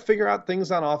they've got to figure out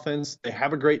things on offense. They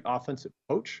have a great offensive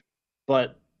coach,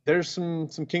 but there's some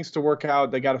kinks to work out.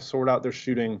 They got to sort out their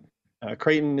shooting.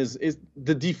 Creighton is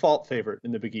the default favorite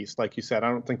in the Big East, like you said. I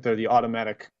don't think they're the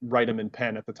automatic write them in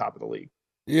pen at the top of the league.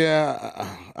 Yeah,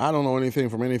 I don't know anything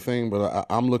from anything, but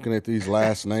I'm looking at these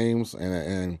last names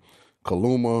and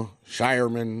Kaluma,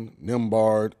 Shireman,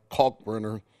 Nimbard,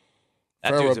 Kalkbrenner,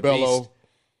 Farabello.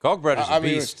 Kalkbrenner's a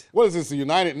beast. What is this, the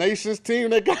United Nations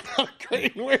team that got out of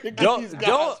Creighton? Where did these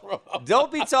guys from?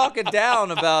 Don't be talking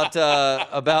down about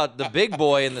the big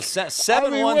boy in the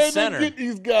 7-1 where center. Where did they get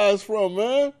these guys from,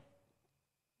 man?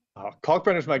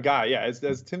 Kalkbrenner's my guy. Yeah,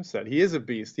 as Tim said, he is a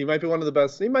beast. He might be one of the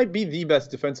best. He might be the best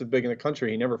defensive big in the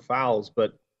country. He never fouls,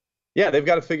 but yeah, they've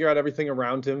got to figure out everything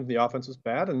around him. The offense was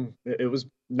bad, and it was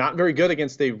not very good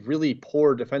against a really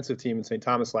poor defensive team in St.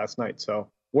 Thomas last night. So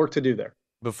work to do there.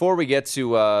 Before we get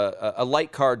to a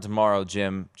light card tomorrow,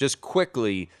 Jim, just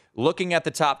quickly, looking at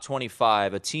the top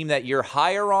 25, a team that you're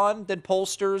higher on than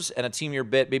pollsters and a team you're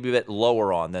maybe a bit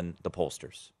lower on than the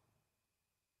pollsters.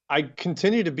 I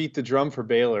continue to beat the drum for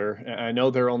Baylor. I know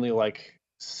they're only like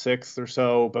 6th or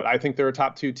so, but I think they're a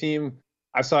top 2 team.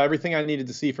 I saw everything I needed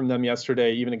to see from them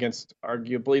yesterday, even against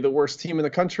arguably the worst team in the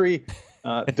country,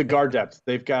 the guard depth.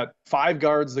 They've got 5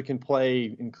 guards that can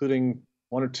play, including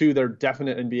 1 or 2 that are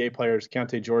definite NBA players.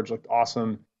 Keontae George looked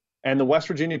awesome. And the West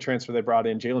Virginia transfer they brought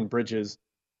in, Jalen Bridges,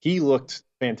 he looked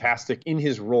fantastic in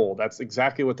his role. That's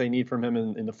exactly what they need from him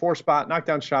in the 4 spot, knock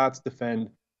down shots, defend.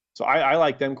 So I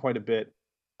like them quite a bit.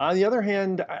 On the other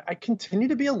hand, I continue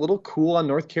to be a little cool on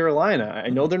North Carolina. I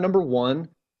know they're number 1,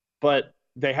 but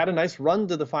they had a nice run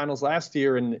to the finals last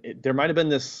year, and there might have been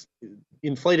this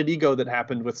inflated ego that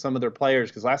happened with some of their players,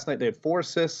 because last night they had 4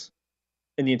 assists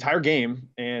in the entire game,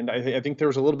 and I think there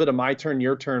was a little bit of my turn,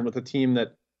 your turn with a team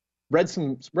that read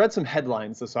some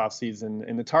headlines this offseason,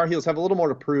 and the Tar Heels have a little more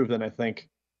to prove than I think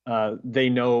they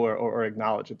know or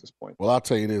acknowledge at this point. Well, I'll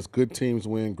tell you this. Good teams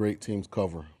win, great teams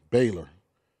cover. Baylor,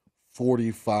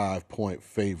 45-point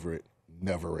favorite,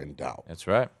 never in doubt. That's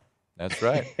right. That's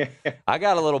right. I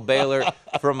got a little Baylor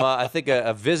from I think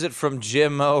a visit from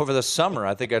Jim over the summer.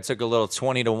 I think I took a little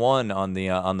 20-1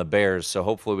 on the Bears. So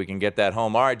hopefully we can get that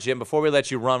home. All right, Jim. Before we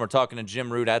let you run, we're talking to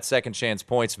Jim Root at Second Chance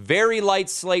Points. Very light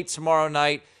slate tomorrow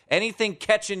night. Anything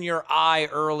catching your eye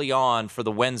early on for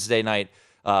the Wednesday night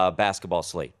basketball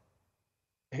slate?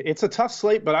 It's a tough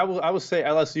slate, but I will say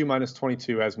LSU minus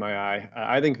 22 as my eye.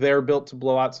 I think they're built to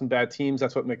blow out some bad teams.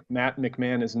 That's what Matt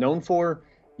McMahon is known for.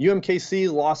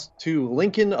 UMKC lost to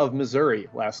Lincoln of Missouri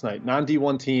last night,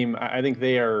 non-D1 team. I think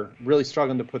they are really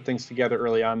struggling to put things together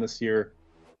early on this year.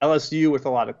 LSU with a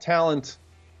lot of talent,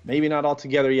 maybe not all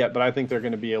together yet, but I think they're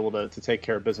going to be able to take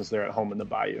care of business there at home in the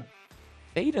Bayou.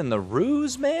 Fading the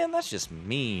ruse, man? That's just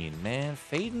mean, man.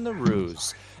 Fading the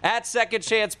ruse. At Second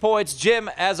Chance Points, Jim,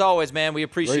 as always, man, we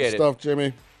appreciate it. Great stuff,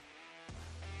 Jimmy.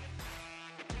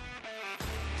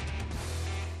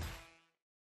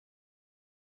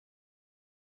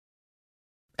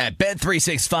 At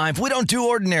Bet365, we don't do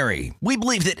ordinary. We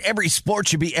believe that every sport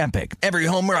should be epic. Every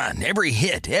home run, every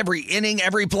hit, every inning,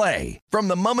 every play. From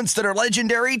the moments that are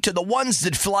legendary to the ones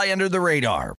that fly under the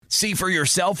radar. See for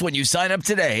yourself when you sign up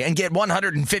today and get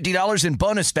 $150 in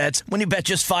bonus bets when you bet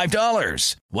just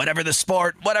 $5. Whatever the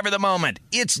sport, whatever the moment,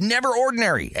 it's never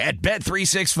ordinary at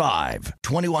Bet365.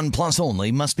 21 plus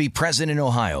only. Must be present in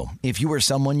Ohio. If you or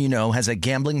someone you know has a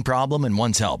gambling problem and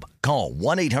wants help, call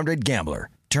 1-800-GAMBLER.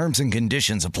 Terms and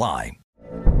conditions apply.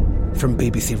 From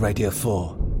BBC Radio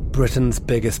 4, Britain's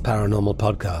biggest paranormal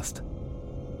podcast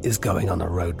is going on a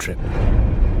road trip.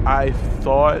 I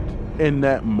thought in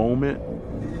that moment,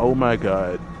 oh my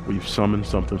God, we've summoned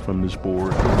something from this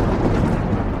board.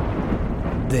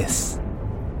 This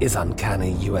is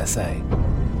Uncanny USA.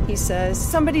 He says,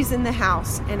 somebody's in the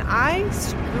house, and I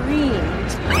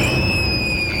screamed.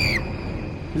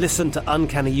 Listen to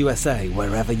Uncanny USA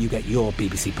wherever you get your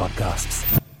BBC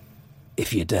podcasts,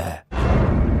 if you dare.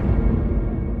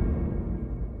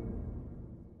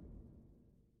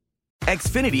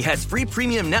 Xfinity has free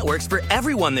premium networks for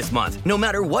everyone this month, no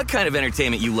matter what kind of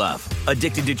entertainment you love.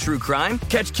 Addicted to true crime?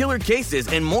 Catch killer cases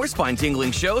and more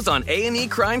spine-tingling shows on A&E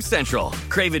Crime Central.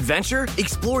 Crave adventure?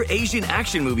 Explore Asian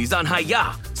action movies on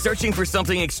Hi-YAH. Searching for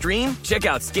something extreme? Check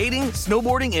out skating,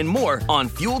 snowboarding, and more on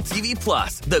Fuel TV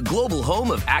Plus, the global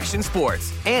home of action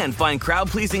sports. And find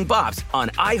crowd-pleasing bops on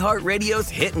iHeartRadio's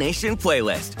Hit Nation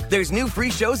playlist. There's new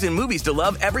free shows and movies to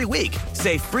love every week.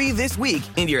 Say free this week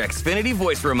in your Xfinity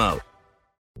voice remote.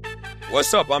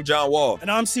 What's up? I'm John Wall.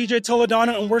 And I'm CJ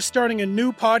Toledano, and we're starting a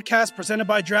new podcast presented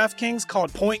by DraftKings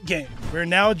called Point Game. We're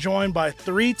now joined by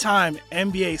three-time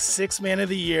NBA Sixth Man of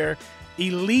the Year,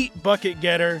 elite bucket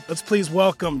getter. Let's please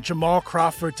welcome Jamal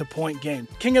Crawford to Point Game.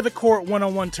 King of the Court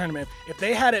one-on-one tournament. If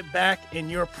they had it back in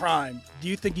your prime, do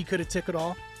you think you could have took it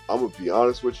all? I'm going to be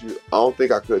honest with you. I don't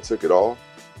think I could have took it all,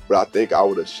 but I think I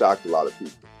would have shocked a lot of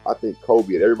people. I think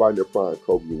Kobe and everybody in their prime,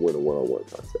 Kobe would win a one-on-one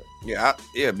contest.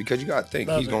 Yeah, because you got to think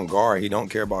he's going to guard. He don't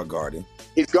care about guarding.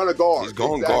 He's going to guard. He's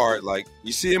going to guard. Like,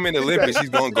 you see him in the Olympics, he's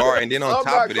going to guard. And then on top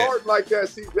of that. I'm not guarding like that,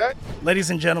 CJ.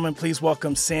 Ladies and gentlemen, please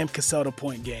welcome Sam Cassell to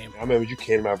Point Game. I remember you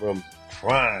came out from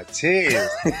crying, tears,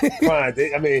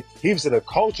 crying. I mean, he was in a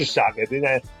culture shock. And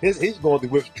then he's going through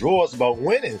withdrawals about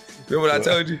winning. Remember what I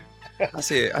told you? I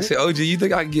said, OG, you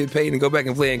think I can get paid and go back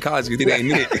and play in college? You think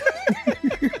ain't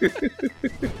it?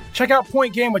 Check out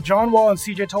Point Game with John Wall and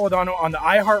CJ Toledano on the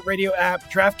iHeartRadio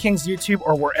app, DraftKings YouTube,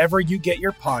 or wherever you get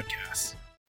your podcasts.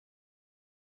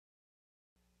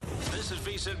 This is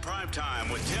VSiN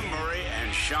Primetime with Tim Murray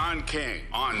and Sean King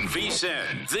on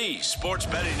VSiN, the Sports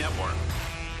Betting Network.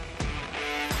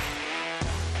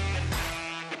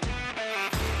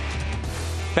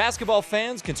 Basketball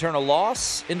fans can turn a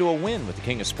loss into a win with the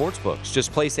king of sportsbooks.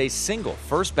 Just place a single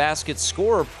first basket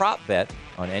score or prop bet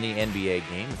on any NBA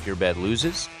game. If your bet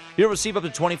loses, you'll receive up to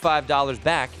 $25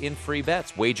 back in free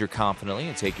bets. Wager confidently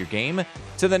and take your game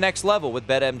to the next level with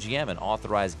BetMGM, an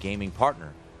authorized gaming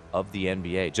partner of the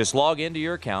NBA. Just log into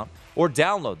your account or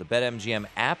download the BetMGM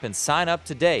app and sign up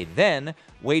today. Then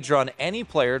wager on any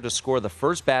player to score the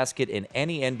first basket in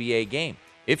any NBA game.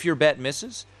 If your bet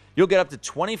misses, you'll get up to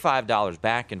 $25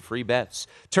 back in free bets.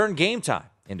 Turn game time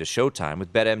into showtime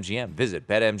with BetMGM. Visit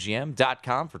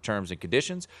BetMGM.com for terms and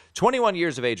conditions. 21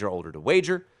 years of age or older to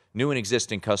wager. New and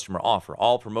existing customer offer.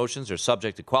 All promotions are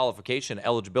subject to qualification and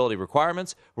eligibility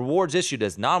requirements. Rewards issued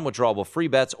as non-withdrawable free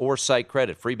bets or site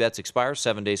credit. Free bets expire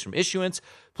 7 days from issuance.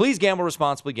 Please gamble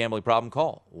responsibly. Gambling problem?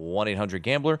 Call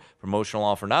 1-800-GAMBLER. Promotional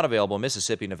offer not available in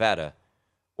Mississippi, Nevada,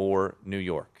 or New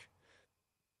York.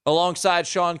 Alongside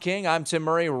Sean King, I'm Tim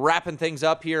Murray, wrapping things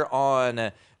up here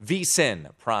on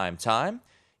VSiN Prime Time.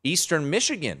 Eastern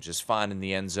Michigan just finding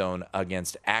the end zone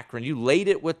against Akron. You laid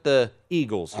it with the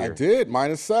Eagles here. I did,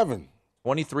 -7.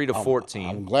 23-14.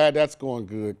 I'm glad that's going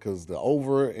good because the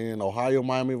over in Ohio,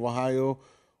 Miami of Ohio,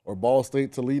 or Ball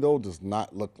State Toledo does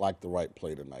not look like the right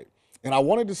play tonight. And I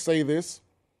wanted to say this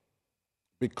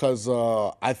because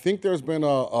I think there's been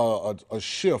a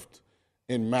shift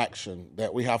in Maction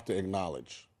that we have to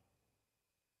acknowledge.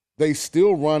 They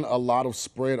still run a lot of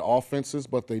spread offenses,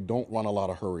 but they don't run a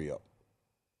lot of hurry up.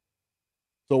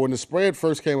 So when the spread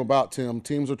first came about, Tim,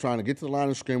 teams are trying to get to the line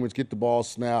of scrimmage, get the ball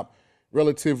snapped,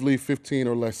 relatively 15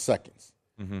 or less seconds.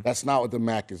 Mm-hmm. That's not what the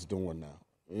MAC is doing now.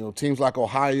 You know, teams like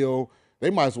Ohio, they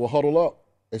might as well huddle up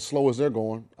as slow as they're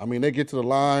going. I mean, they get to the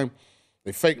line,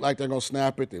 they fake like they're going to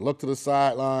snap it, they look to the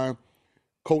sideline,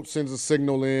 coach sends a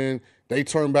signal in, they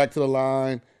turn back to the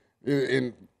line,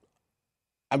 and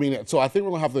I mean, so I think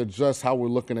we're going to have to adjust how we're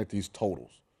looking at these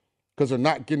totals because they're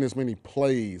not getting as many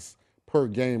plays per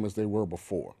game as they were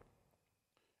before.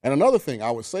 And another thing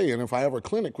I would say, and if I ever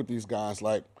clinic with these guys,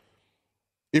 like,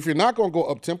 if you're not going to go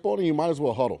up-tempo, then you might as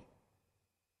well huddle.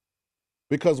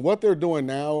 Because what they're doing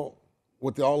now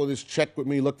with all of this check with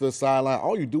me, look to the sideline,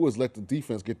 all you do is let the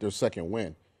defense get their second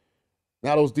win.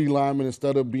 Now those D linemen,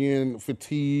 instead of being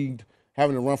fatigued,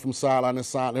 having to run from sideline to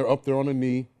sideline, they're up there on the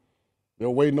knee. They're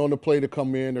waiting on the play to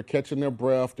come in. They're catching their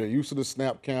breath. They're used to the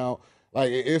snap count. Like,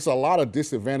 it's a lot of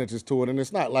disadvantages to it, and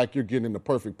it's not like you're getting the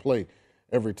perfect play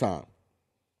every time.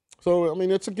 So, I mean,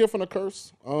 it's a gift and a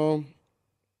curse.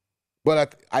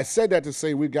 But I said that to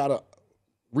say we've got to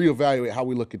reevaluate how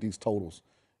we look at these totals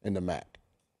in the MAC.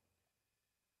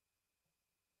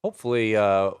 Hopefully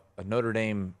a Notre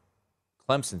Dame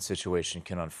Clemson situation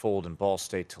can unfold in Ball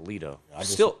State Toledo.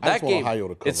 That game,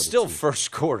 it's still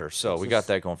first quarter, so we got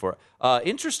that going for it.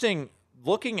 Interesting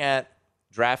looking at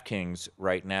DraftKings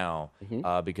right now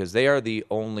because they are the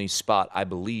only spot, I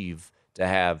believe, to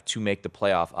have to make the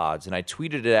playoff odds. And I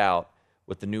tweeted it out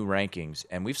with the new rankings,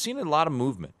 and we've seen a lot of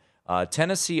movement.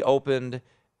 Tennessee opened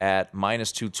at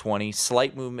minus 220.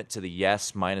 Slight movement to the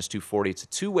yes, minus 240. It's a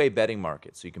two-way betting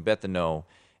market, so you can bet the no.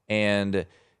 And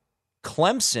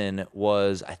Clemson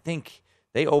was, I think,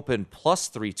 they opened plus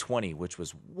 320, which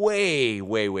was way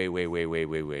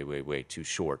too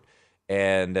short.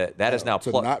 And that is now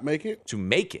to not make it? To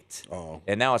make it. Oh.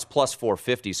 And now it's plus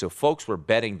 450. So folks were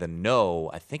betting the no,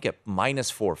 I think at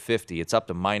minus 450. It's up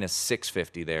to minus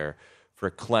 650 there for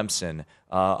Clemson.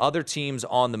 Other teams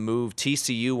on the move.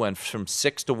 TCU went from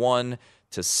 6-1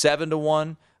 to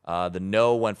 7-1. The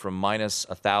no went from minus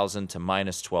 1,000 to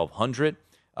minus 1,200.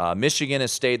 Michigan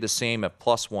has stayed the same at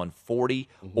plus 140.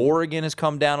 Oregon has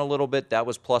come down a little bit. That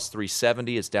was plus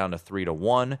 370. It's down to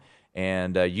 3-1.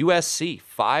 And USC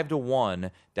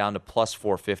 5-1 down to plus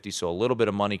 450. So a little bit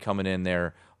of money coming in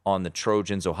there on the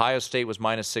Trojans. Ohio State was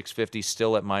minus 650,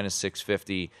 still at minus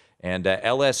 650. And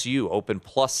LSU opened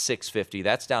plus 650.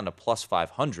 That's down to plus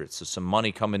 500. So some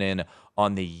money coming in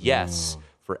on the yes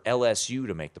for LSU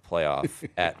to make the playoff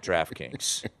at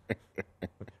DraftKings.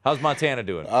 How's Montana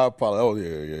doing?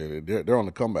 They're on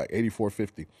the comeback,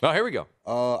 84.50. Oh, here we go.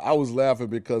 I was laughing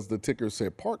because the ticker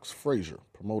said Parks Frazier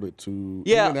promoted to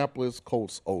Indianapolis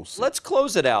Colts OC. Let's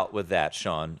close it out with that,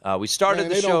 Sean. We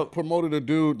started the show. They promoted a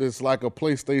dude that's like a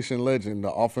PlayStation legend,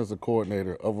 the offensive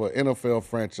coordinator of an NFL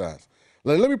franchise.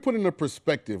 Let me put into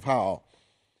perspective how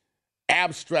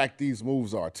abstract these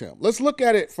moves are, Tim. Let's look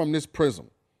at it from this prism.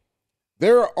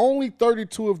 There are only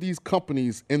 32 of these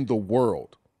companies in the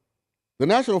world. The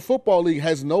National Football League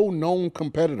has no known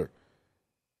competitor.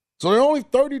 So there are only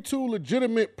 32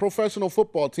 legitimate professional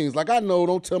football teams. Like I know,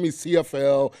 don't tell me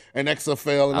CFL and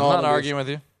XFL and all I'm of not this. arguing with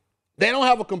you. They don't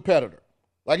have a competitor.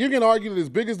 Like you can argue that as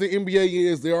big as the NBA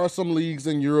is, there are some leagues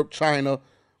in Europe, China,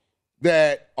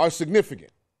 that are significant.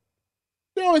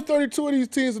 There are only 32 of these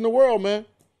teams in the world, man.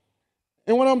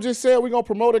 And when I'm just saying we're going to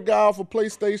promote a guy off of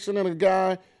PlayStation and a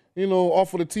guy,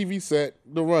 off of the TV set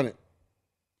to run it.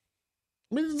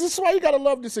 I mean, this is why you got to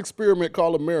love this experiment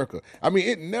called America. I mean,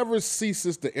 it never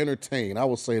ceases to entertain. I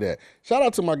will say that. Shout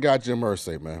out to my guy, Jim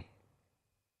Irsay, man.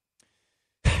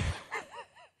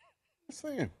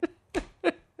 Saying.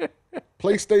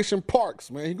 PlayStation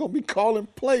Parks, man. He's going to be calling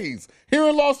plays here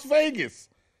in Las Vegas.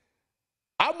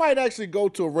 I might actually go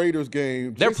to a Raiders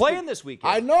game. They're playing this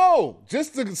weekend. I know.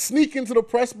 Just to sneak into the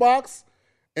press box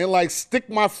and, stick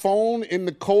my phone in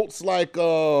the Colts,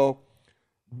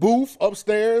 booth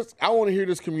upstairs. I want to hear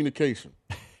this communication.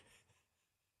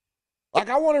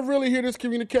 I want to really hear this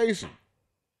communication.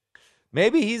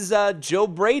 Maybe he's Joe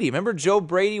Brady. Remember Joe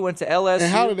Brady went to LSU?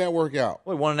 And how did that work out?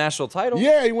 Well, he won a national title.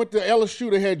 Yeah, he went to LSU.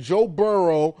 They had Joe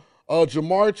Burrow,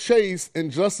 Jamar Chase,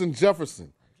 and Justin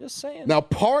Jefferson. Just saying. Now,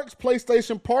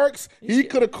 PlayStation Parks, he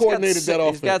could have coordinated that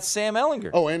offense. He's got Sam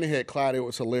Ehlinger. Oh, and they had Clyde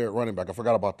Edwards-Helaire running back. I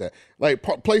forgot about that.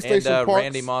 PlayStation and, Parks.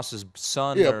 Randy Moss's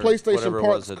son. Yeah, PlayStation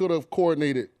Parks could have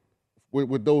coordinated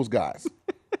with those guys.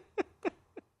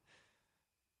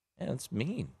 Yeah, that's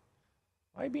mean.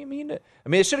 Why are you being mean to? I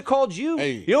mean, they should have called you.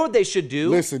 Hey, you know what they should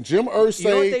do? Listen, Jim Irsay you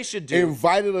know what they should do?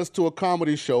 Invited us to a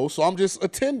comedy show, so I'm just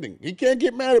attending. He can't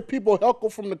get mad at people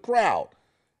heckle from the crowd.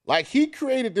 He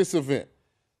created this event.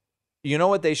 You know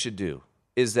what they should do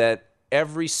is that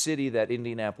every city that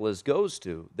Indianapolis goes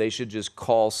to, they should just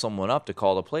call someone up to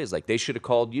call the plays. They should have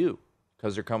called you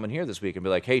because they're coming here this week and be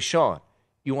like, hey, Sean,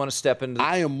 you want to step into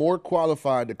I am more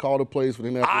qualified to call the plays for the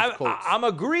Indianapolis Colts. I'm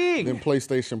agreeing. Than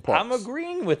PlayStation Parks. I'm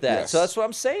agreeing with that. Yes. So that's what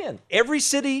I'm saying. Every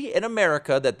city in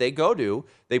America that they go to,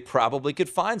 they probably could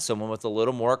find someone with a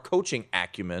little more coaching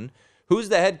acumen. Who's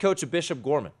the head coach of Bishop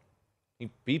Gorman?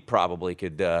 He probably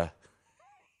could...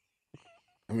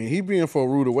 he being for a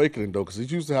rude awakening, though, because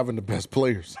he's used to having the best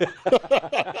players.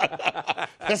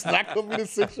 That's not going to be the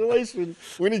situation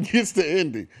when he gets to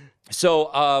Indy.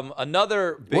 So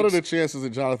another big... What are the chances that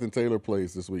Jonathan Taylor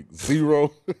plays this week?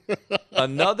 0?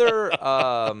 Another...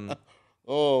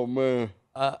 oh, man.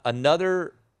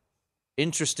 Another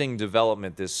interesting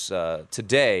development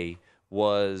today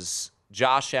was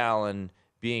Josh Allen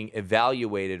being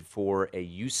evaluated for a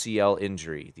UCL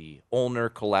injury, the ulnar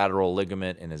collateral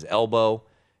ligament in his elbow.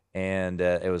 And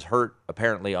it was hurt,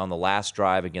 apparently, on the last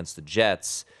drive against the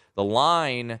Jets. The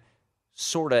line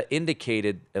sort of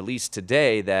indicated, at least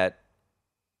today, that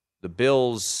the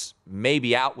Bills may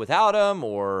be out without him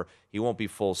or he won't be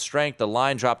full strength. The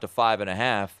line dropped to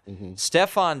 5.5.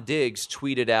 Stephon Diggs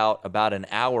tweeted out about an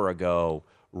hour ago,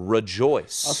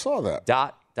 rejoice. I saw that. ...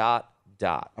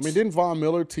 Didn't Von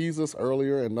Miller tease us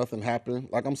earlier and nothing happened?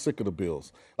 I'm sick of the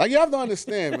Bills. You have to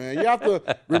understand, man. You have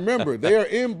to remember, they are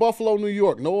in Buffalo, New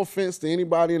York. No offense to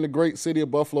anybody in the great city of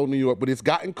Buffalo, New York, but it's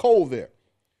gotten cold there.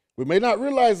 We may not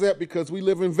realize that because we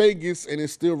live in Vegas and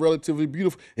it's still relatively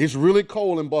beautiful. It's really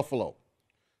cold in Buffalo.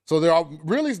 So there are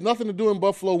really nothing to do in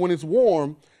Buffalo when it's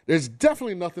warm. There's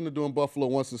definitely nothing to do in Buffalo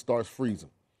once it starts freezing.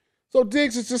 So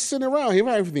Diggs is just sitting around. He don't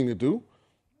have anything to do.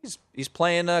 He's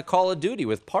playing Call of Duty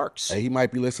with Parks. Hey, he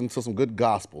might be listening to some good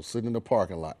gospel sitting in the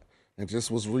parking lot and just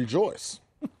was rejoice.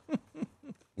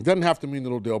 It doesn't have to mean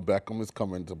that Odell Beckham is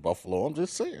coming to Buffalo. I'm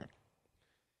just saying.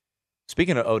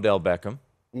 Speaking of Odell Beckham,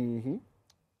 Mm-hmm.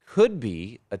 could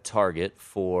be a target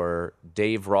for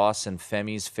Dave Ross and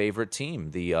Femi's favorite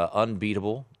team, the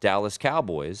unbeatable Dallas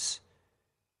Cowboys.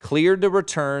 Cleared to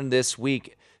return this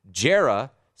week.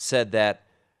 Jera said that,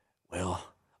 well,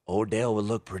 Odell would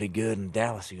look pretty good in a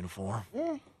Dallas uniform.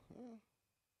 Yeah.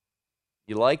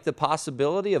 You like the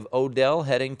possibility of Odell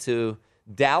heading to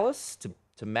Dallas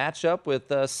to match up with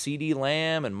CeeDee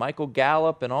Lamb and Michael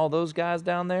Gallup and all those guys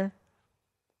down there?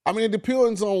 I mean, it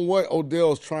depends on what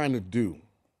Odell's trying to do.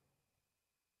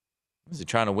 Is he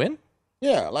trying to win?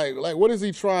 Yeah, like what is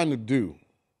he trying to do?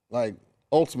 Like,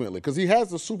 ultimately, because he has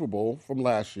the Super Bowl from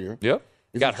last year. Yep.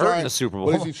 Got hurt in the Super Bowl.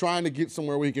 But is he trying to get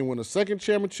somewhere where he can win a second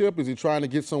championship? Is he trying to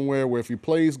get somewhere where if he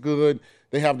plays good,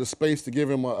 they have the space to give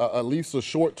him at least a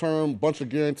short-term, bunch of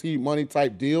guaranteed money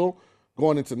type deal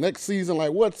going into next season?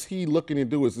 Like, what's he looking to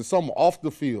do? Is it something off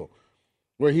the field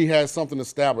where he has something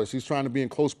established? He's trying to be in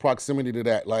close proximity to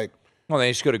that. Like, well, then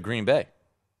he should go to Green Bay.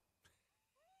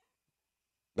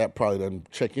 That probably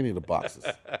doesn't check any of the boxes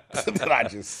that I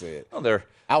just said. Well, they're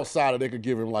outside of they could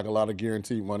give him like a lot of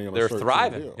guaranteed money on. They're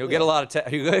thriving. He'll get a lot of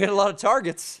he'll get a lot of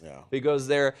targets. Yeah. He goes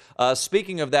there.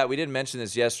 Speaking of that, we didn't mention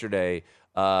this yesterday.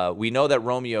 We know that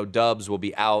Romeo Doubs will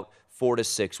be out 4 to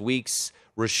 6 weeks.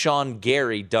 Rashawn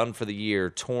Gary done for the year,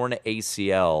 torn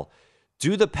ACL.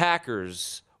 Do the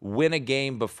Packers win a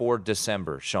game before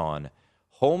December, Sean?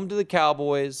 Home to the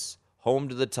Cowboys, home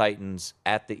to the Titans,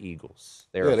 at the Eagles.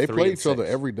 They play each other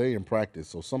every day in practice,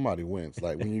 so somebody wins.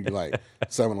 Like when you like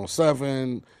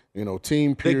 7-on-7,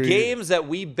 team period. The games that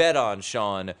we bet on,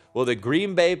 Sean, will the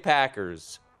Green Bay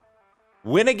Packers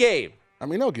win a game? I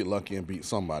mean, they'll get lucky and beat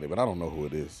somebody, but I don't know who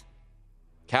it is.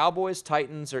 Cowboys,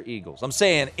 Titans, or Eagles? I'm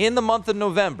saying in the month of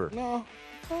November. No.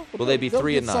 Will they be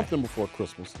 3-9? Something before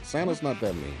Christmas. Santa's not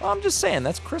that mean. I'm just saying,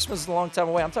 that's Christmas is a long time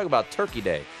away. I'm talking about Turkey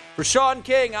Day. For Sean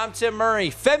King, I'm Tim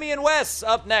Murray. Femi and Wes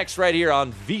up next right here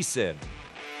on VSiN.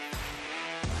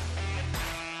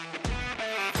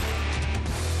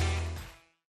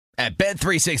 At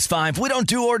Bet365, we don't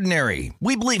do ordinary.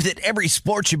 We believe that every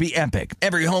sport should be epic.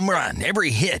 Every home run,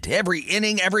 every hit, every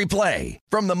inning, every play.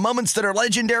 From the moments that are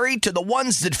legendary to the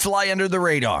ones that fly under the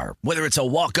radar. Whether it's a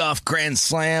walk-off grand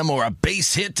slam or a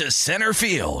base hit to center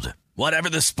field.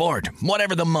 Whatever the sport,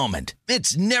 whatever the moment.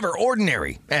 It's never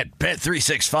ordinary at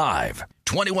Bet365.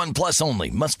 21 plus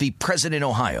only. Must be present in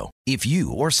Ohio. If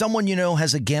you or someone you know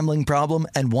has a gambling problem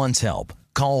and wants help,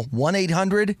 call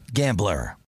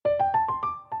 1-800-GAMBLER.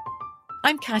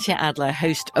 I'm Katya Adler,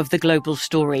 host of The Global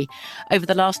Story. Over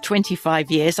the last 25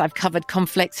 years, I've covered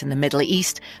conflicts in the Middle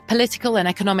East, political and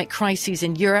economic crises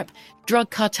in Europe,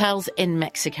 drug cartels in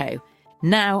Mexico.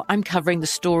 Now I'm covering the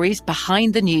stories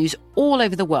behind the news all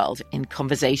over the world in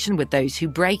conversation with those who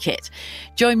break it.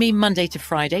 Join me Monday to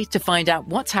Friday to find out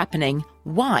what's happening,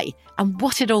 why, and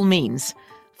what it all means.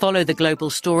 Follow The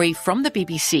Global Story from the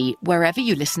BBC wherever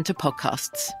you listen to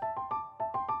podcasts.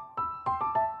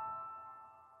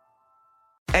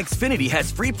 Xfinity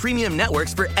has free premium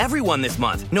networks for everyone this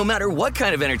month, no matter what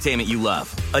kind of entertainment you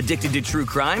love. Addicted to true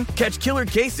crime? Catch killer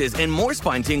cases and more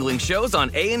spine-tingling shows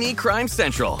on A&E Crime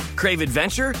Central. Crave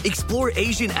adventure? Explore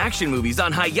Asian action movies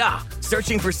on Hi-YAH.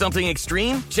 Searching for something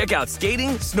extreme? Check out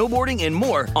skating, snowboarding, and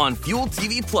more on Fuel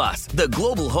TV Plus, the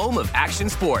global home of action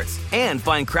sports. And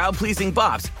find crowd-pleasing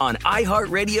bops on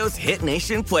iHeartRadio's Hit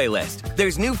Nation playlist.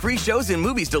 There's new free shows and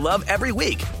movies to love every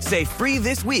week. Say free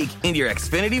this week in your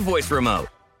Xfinity voice remote.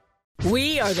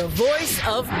 We are the voice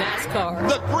of NASCAR.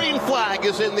 The green flag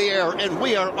is in the air, and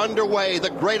we are underway. The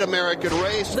great American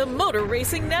race. The Motor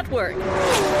Racing Network.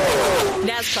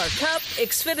 NASCAR Cup,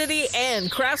 Xfinity, and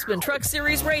Craftsman Truck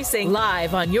Series Racing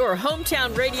live on your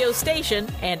hometown radio station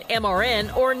and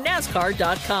MRN or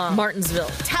NASCAR.com.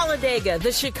 Martinsville, Talladega,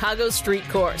 the Chicago Street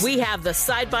Course. We have the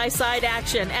side-by-side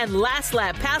action and last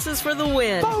lap passes for the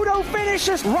win. Photo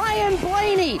finishes. Ryan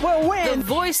Blaney will win. The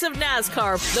voice of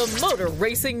NASCAR, the Motor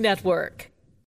Racing Network.